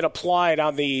has been applied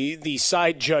on the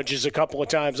side judges a couple of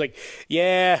times. Like,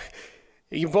 yeah,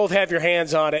 you both have your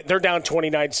hands on it. They're down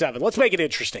 29-7. Let's make it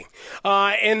interesting.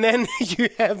 And then you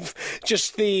have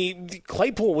just the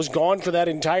Claypool was gone for that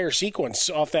entire sequence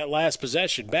off that last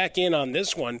possession. Back in on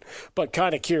this one, but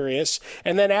kind of curious.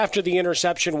 And then after the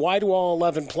interception, why do all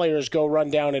 11 players go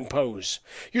run down and pose?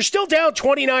 You're still down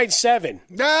 29-7.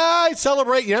 I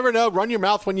celebrate. You never know. Run your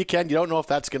mouth when you can. You don't know if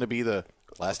that's going to be the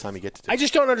last time you get to do it. I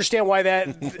just don't understand why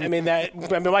that.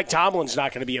 Mike Tomlin's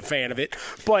not going to be a fan of it,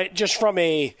 but just from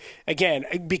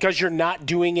because you're not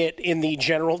doing it in the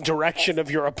general direction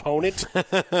of your opponent.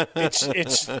 I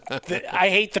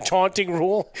hate the taunting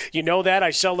rule. You know that. I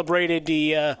celebrated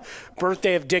the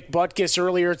birthday of Dick Butkus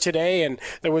earlier today, and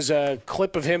there was a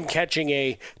clip of him catching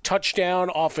a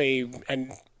touchdown off a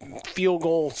field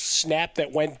goal snap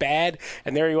that went bad,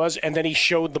 and there he was, and then he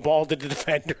showed the ball to the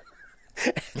defender.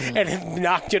 And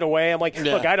knocked it away. I'm like,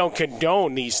 Look, I don't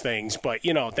condone these things, but,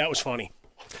 that was funny.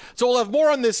 So we'll have more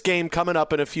on this game coming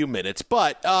up in a few minutes.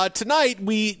 But tonight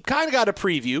we kind of got a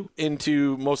preview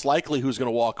into most likely who's going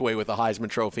to walk away with the Heisman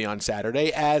Trophy on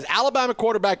Saturday as Alabama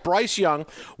quarterback Bryce Young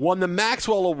won the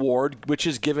Maxwell Award, which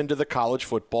is given to the College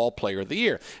Football Player of the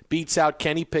Year. Beats out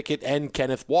Kenny Pickett and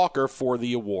Kenneth Walker for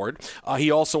the award.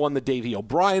 He also won the Davey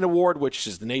O'Brien Award, which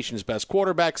is the nation's best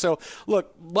quarterback. So,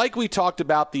 look, like we talked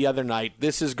about the other night,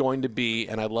 this is going to be,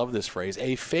 and I love this phrase,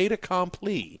 a fait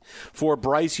accompli for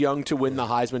Bryce Young to win the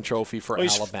Heisman Trophy for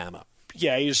Alabama.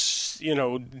 Yeah,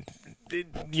 you're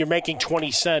making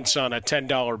 20 cents on a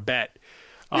 $10 bet.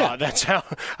 That's how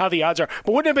the odds are.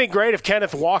 But wouldn't it have been great if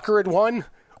Kenneth Walker had won?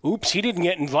 Oops, he didn't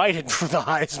get invited for the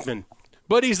Heisman.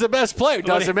 But he's the best player.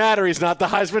 Doesn't matter. He's not the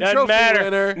Heisman Trophy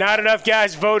winner. Not enough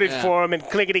guys voted for him and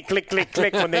clickety, click, click,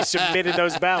 click when they submitted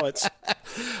those ballots.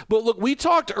 But look, we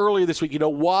talked earlier this week,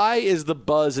 why is the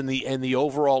buzz and the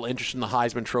overall interest in the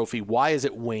Heisman Trophy, why has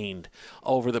it waned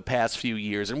over the past few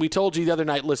years? And we told you the other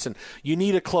night, listen, you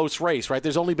need a close race, right?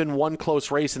 There's only been one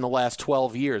close race in the last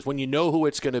 12 years. When you know who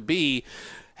it's going to be,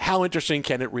 how interesting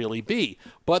can it really be?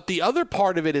 But the other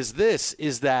part of it is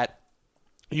that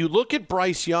You look at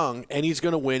Bryce Young, and he's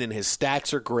going to win, and his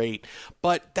stats are great.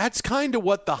 But that's kind of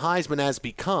what the Heisman has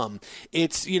become.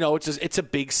 It's a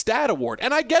big stat award,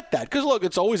 and I get that because look,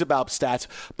 it's always about stats.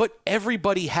 But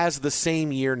everybody has the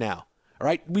same year now. All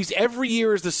right, every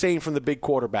year is the same from the big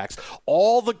quarterbacks.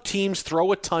 All the teams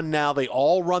throw a ton now. They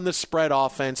all run the spread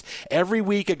offense. Every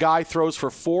week a guy throws for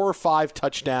 4 or 5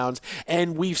 touchdowns,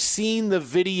 and we've seen the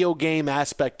video game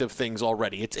aspect of things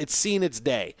already. It's seen its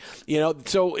day.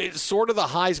 So it's sort of the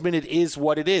Heisman. It is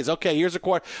what it is. Okay, here's a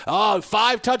quarter.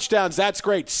 5 touchdowns, that's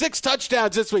great. 6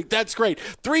 touchdowns this week, that's great.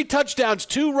 3 touchdowns,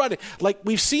 2 running. Like,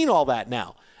 we've seen all that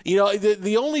now.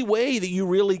 The only way that you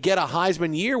really get a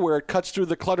Heisman year where it cuts through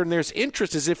the clutter and there's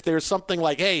interest is if there's something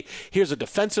like, hey, here's a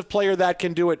defensive player that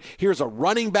can do it. Here's a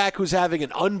running back who's having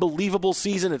an unbelievable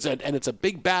season. It's a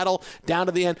big battle down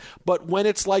to the end. But when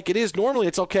it's like it is normally,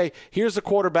 it's okay, here's the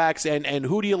quarterbacks and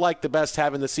who do you like the best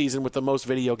having the season with the most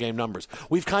video game numbers?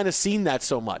 We've kind of seen that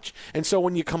so much. And so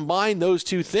when you combine those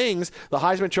two things, the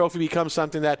Heisman Trophy becomes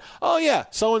something that, oh yeah,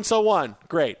 so-and-so won.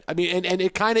 Great. I mean, and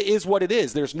it kind of is what it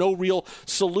is. There's no real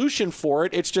solution for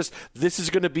it. It's just this is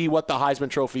going to be what the Heisman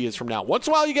Trophy is from now. Once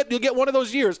in a while you'll get one of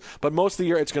those years, but most of the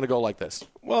year it's going to go like this.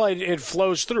 Well, it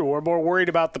flows through. We're more worried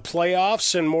about the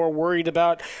playoffs and more worried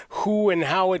about who and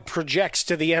how it projects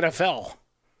to the NFL.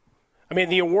 I mean,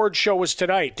 the award show was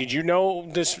tonight. Did you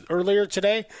know this earlier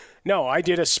today? No, I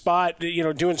did a spot,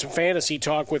 doing some fantasy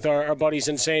talk with our buddies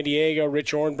in San Diego,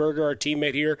 Rich Ornberger, our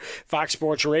teammate here, Fox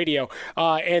Sports Radio.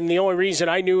 And the only reason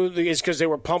I knew is because they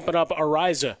were pumping up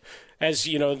Ariza as,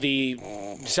 the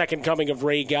second coming of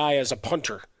Ray Guy as a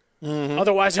punter. Mm-hmm.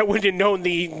 Otherwise, I wouldn't have known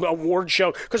the award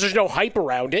show because there's no hype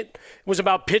around it. It was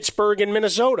about Pittsburgh and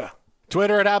Minnesota.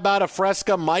 Twitter at How About a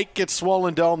Fresca. Mike gets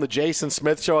Swollen Dome, the Jason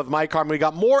Smith Show with Mike Harmon. We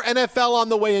got more NFL on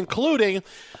the way, including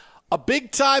a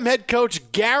big-time head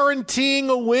coach guaranteeing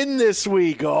a win this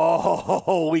week.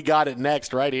 Oh, we got it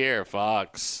next right here,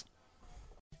 Fox.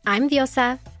 I'm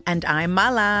Diosa. And I'm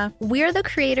Mala. We're the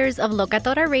creators of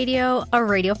Locatora Radio, a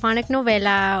radiophonic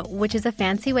novela, which is a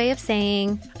fancy way of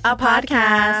saying a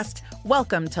podcast.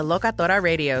 Welcome to Locatora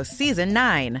Radio Season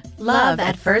 9. Love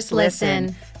at First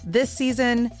Listen. This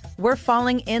season, we're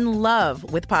falling in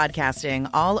love with podcasting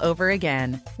all over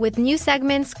again. With new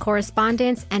segments,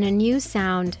 correspondence, and a new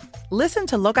sound. Listen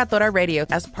to Locatora Radio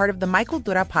as part of the My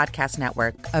Cultura Podcast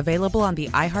Network, available on the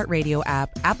iHeartRadio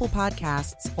app, Apple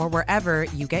Podcasts, or wherever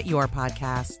you get your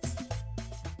podcasts.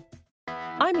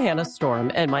 I'm Hannah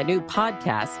Storm, and my new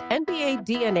podcast, NBA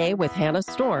DNA with Hannah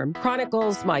Storm,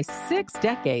 chronicles my 6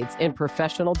 decades in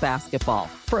professional basketball.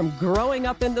 From growing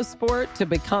up in the sport to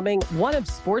becoming one of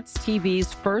sports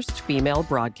TV's first female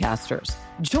broadcasters.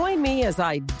 Join me as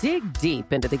I dig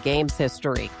deep into the game's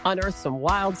history, unearth some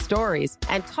wild stories,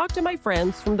 and talk to my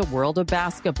friends from the world of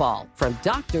basketball, from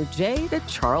Dr. J to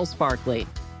Charles Barkley.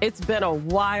 It's been a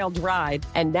wild ride,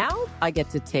 and now I get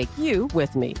to take you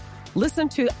with me. Listen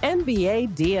to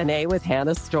NBA DNA with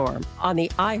Hannah Storm on the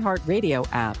iHeartRadio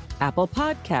app, Apple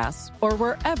Podcasts, or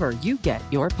wherever you get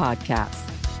your podcasts.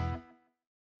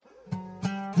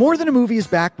 More Than a Movie is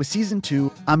back with Season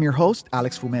 2. I'm your host,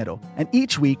 Alex Fumero, and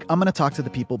each week I'm going to talk to the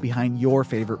people behind your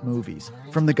favorite movies.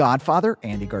 From The Godfather,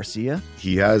 Andy Garcia.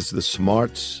 He has the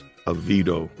smarts of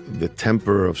Vito, the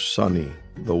temper of Sonny,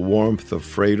 the warmth of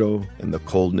Fredo, and the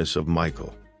coldness of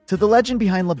Michael. To the legend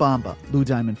behind La Bamba, Lou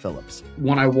Diamond Phillips.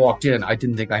 When I walked in, I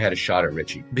didn't think I had a shot at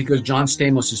Richie because John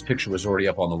Stamos' picture was already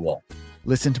up on the wall.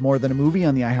 Listen to More Than a Movie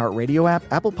on the iHeartRadio app,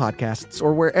 Apple Podcasts,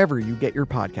 or wherever you get your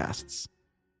podcasts.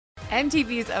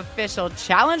 MTV's official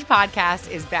Challenge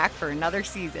podcast is back for another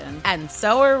season. And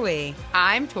so are we.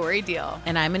 I'm Tori Deal.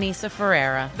 And I'm Anissa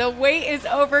Ferreira. The wait is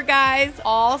over, guys.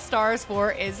 All Stars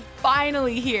 4 is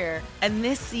finally here. And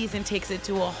this season takes it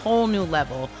to a whole new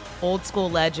level. Old school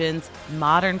legends,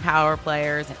 modern power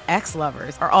players, and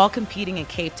ex-lovers are all competing in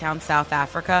Cape Town, South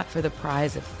Africa for the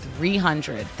prize of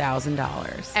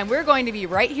 $300,000. And we're going to be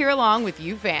right here along with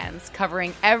you fans,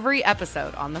 covering every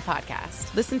episode on the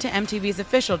podcast. Listen to MTV's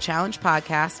official Challenge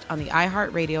podcast on the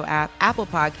iHeartRadio app, Apple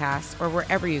Podcasts, or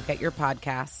wherever you get your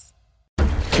podcasts.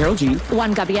 Karol G,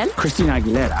 Juan Gabriel, Christina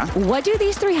Aguilera. What do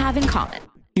these three have in common?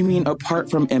 You mean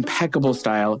apart from impeccable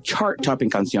style,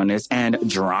 chart-topping canciones, and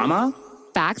drama?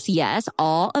 Facts, yes,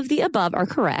 all of the above are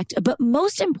correct, but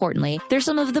most importantly, they're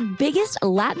some of the biggest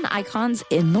Latin icons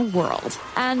in the world.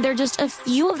 And they're just a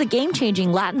few of the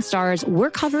game-changing Latin stars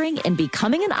we're covering in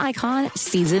Becoming an Icon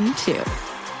Season 2.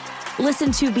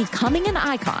 Listen to Becoming an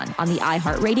Icon on the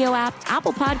iHeartRadio app,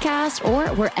 Apple Podcasts,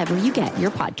 or wherever you get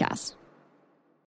your podcasts.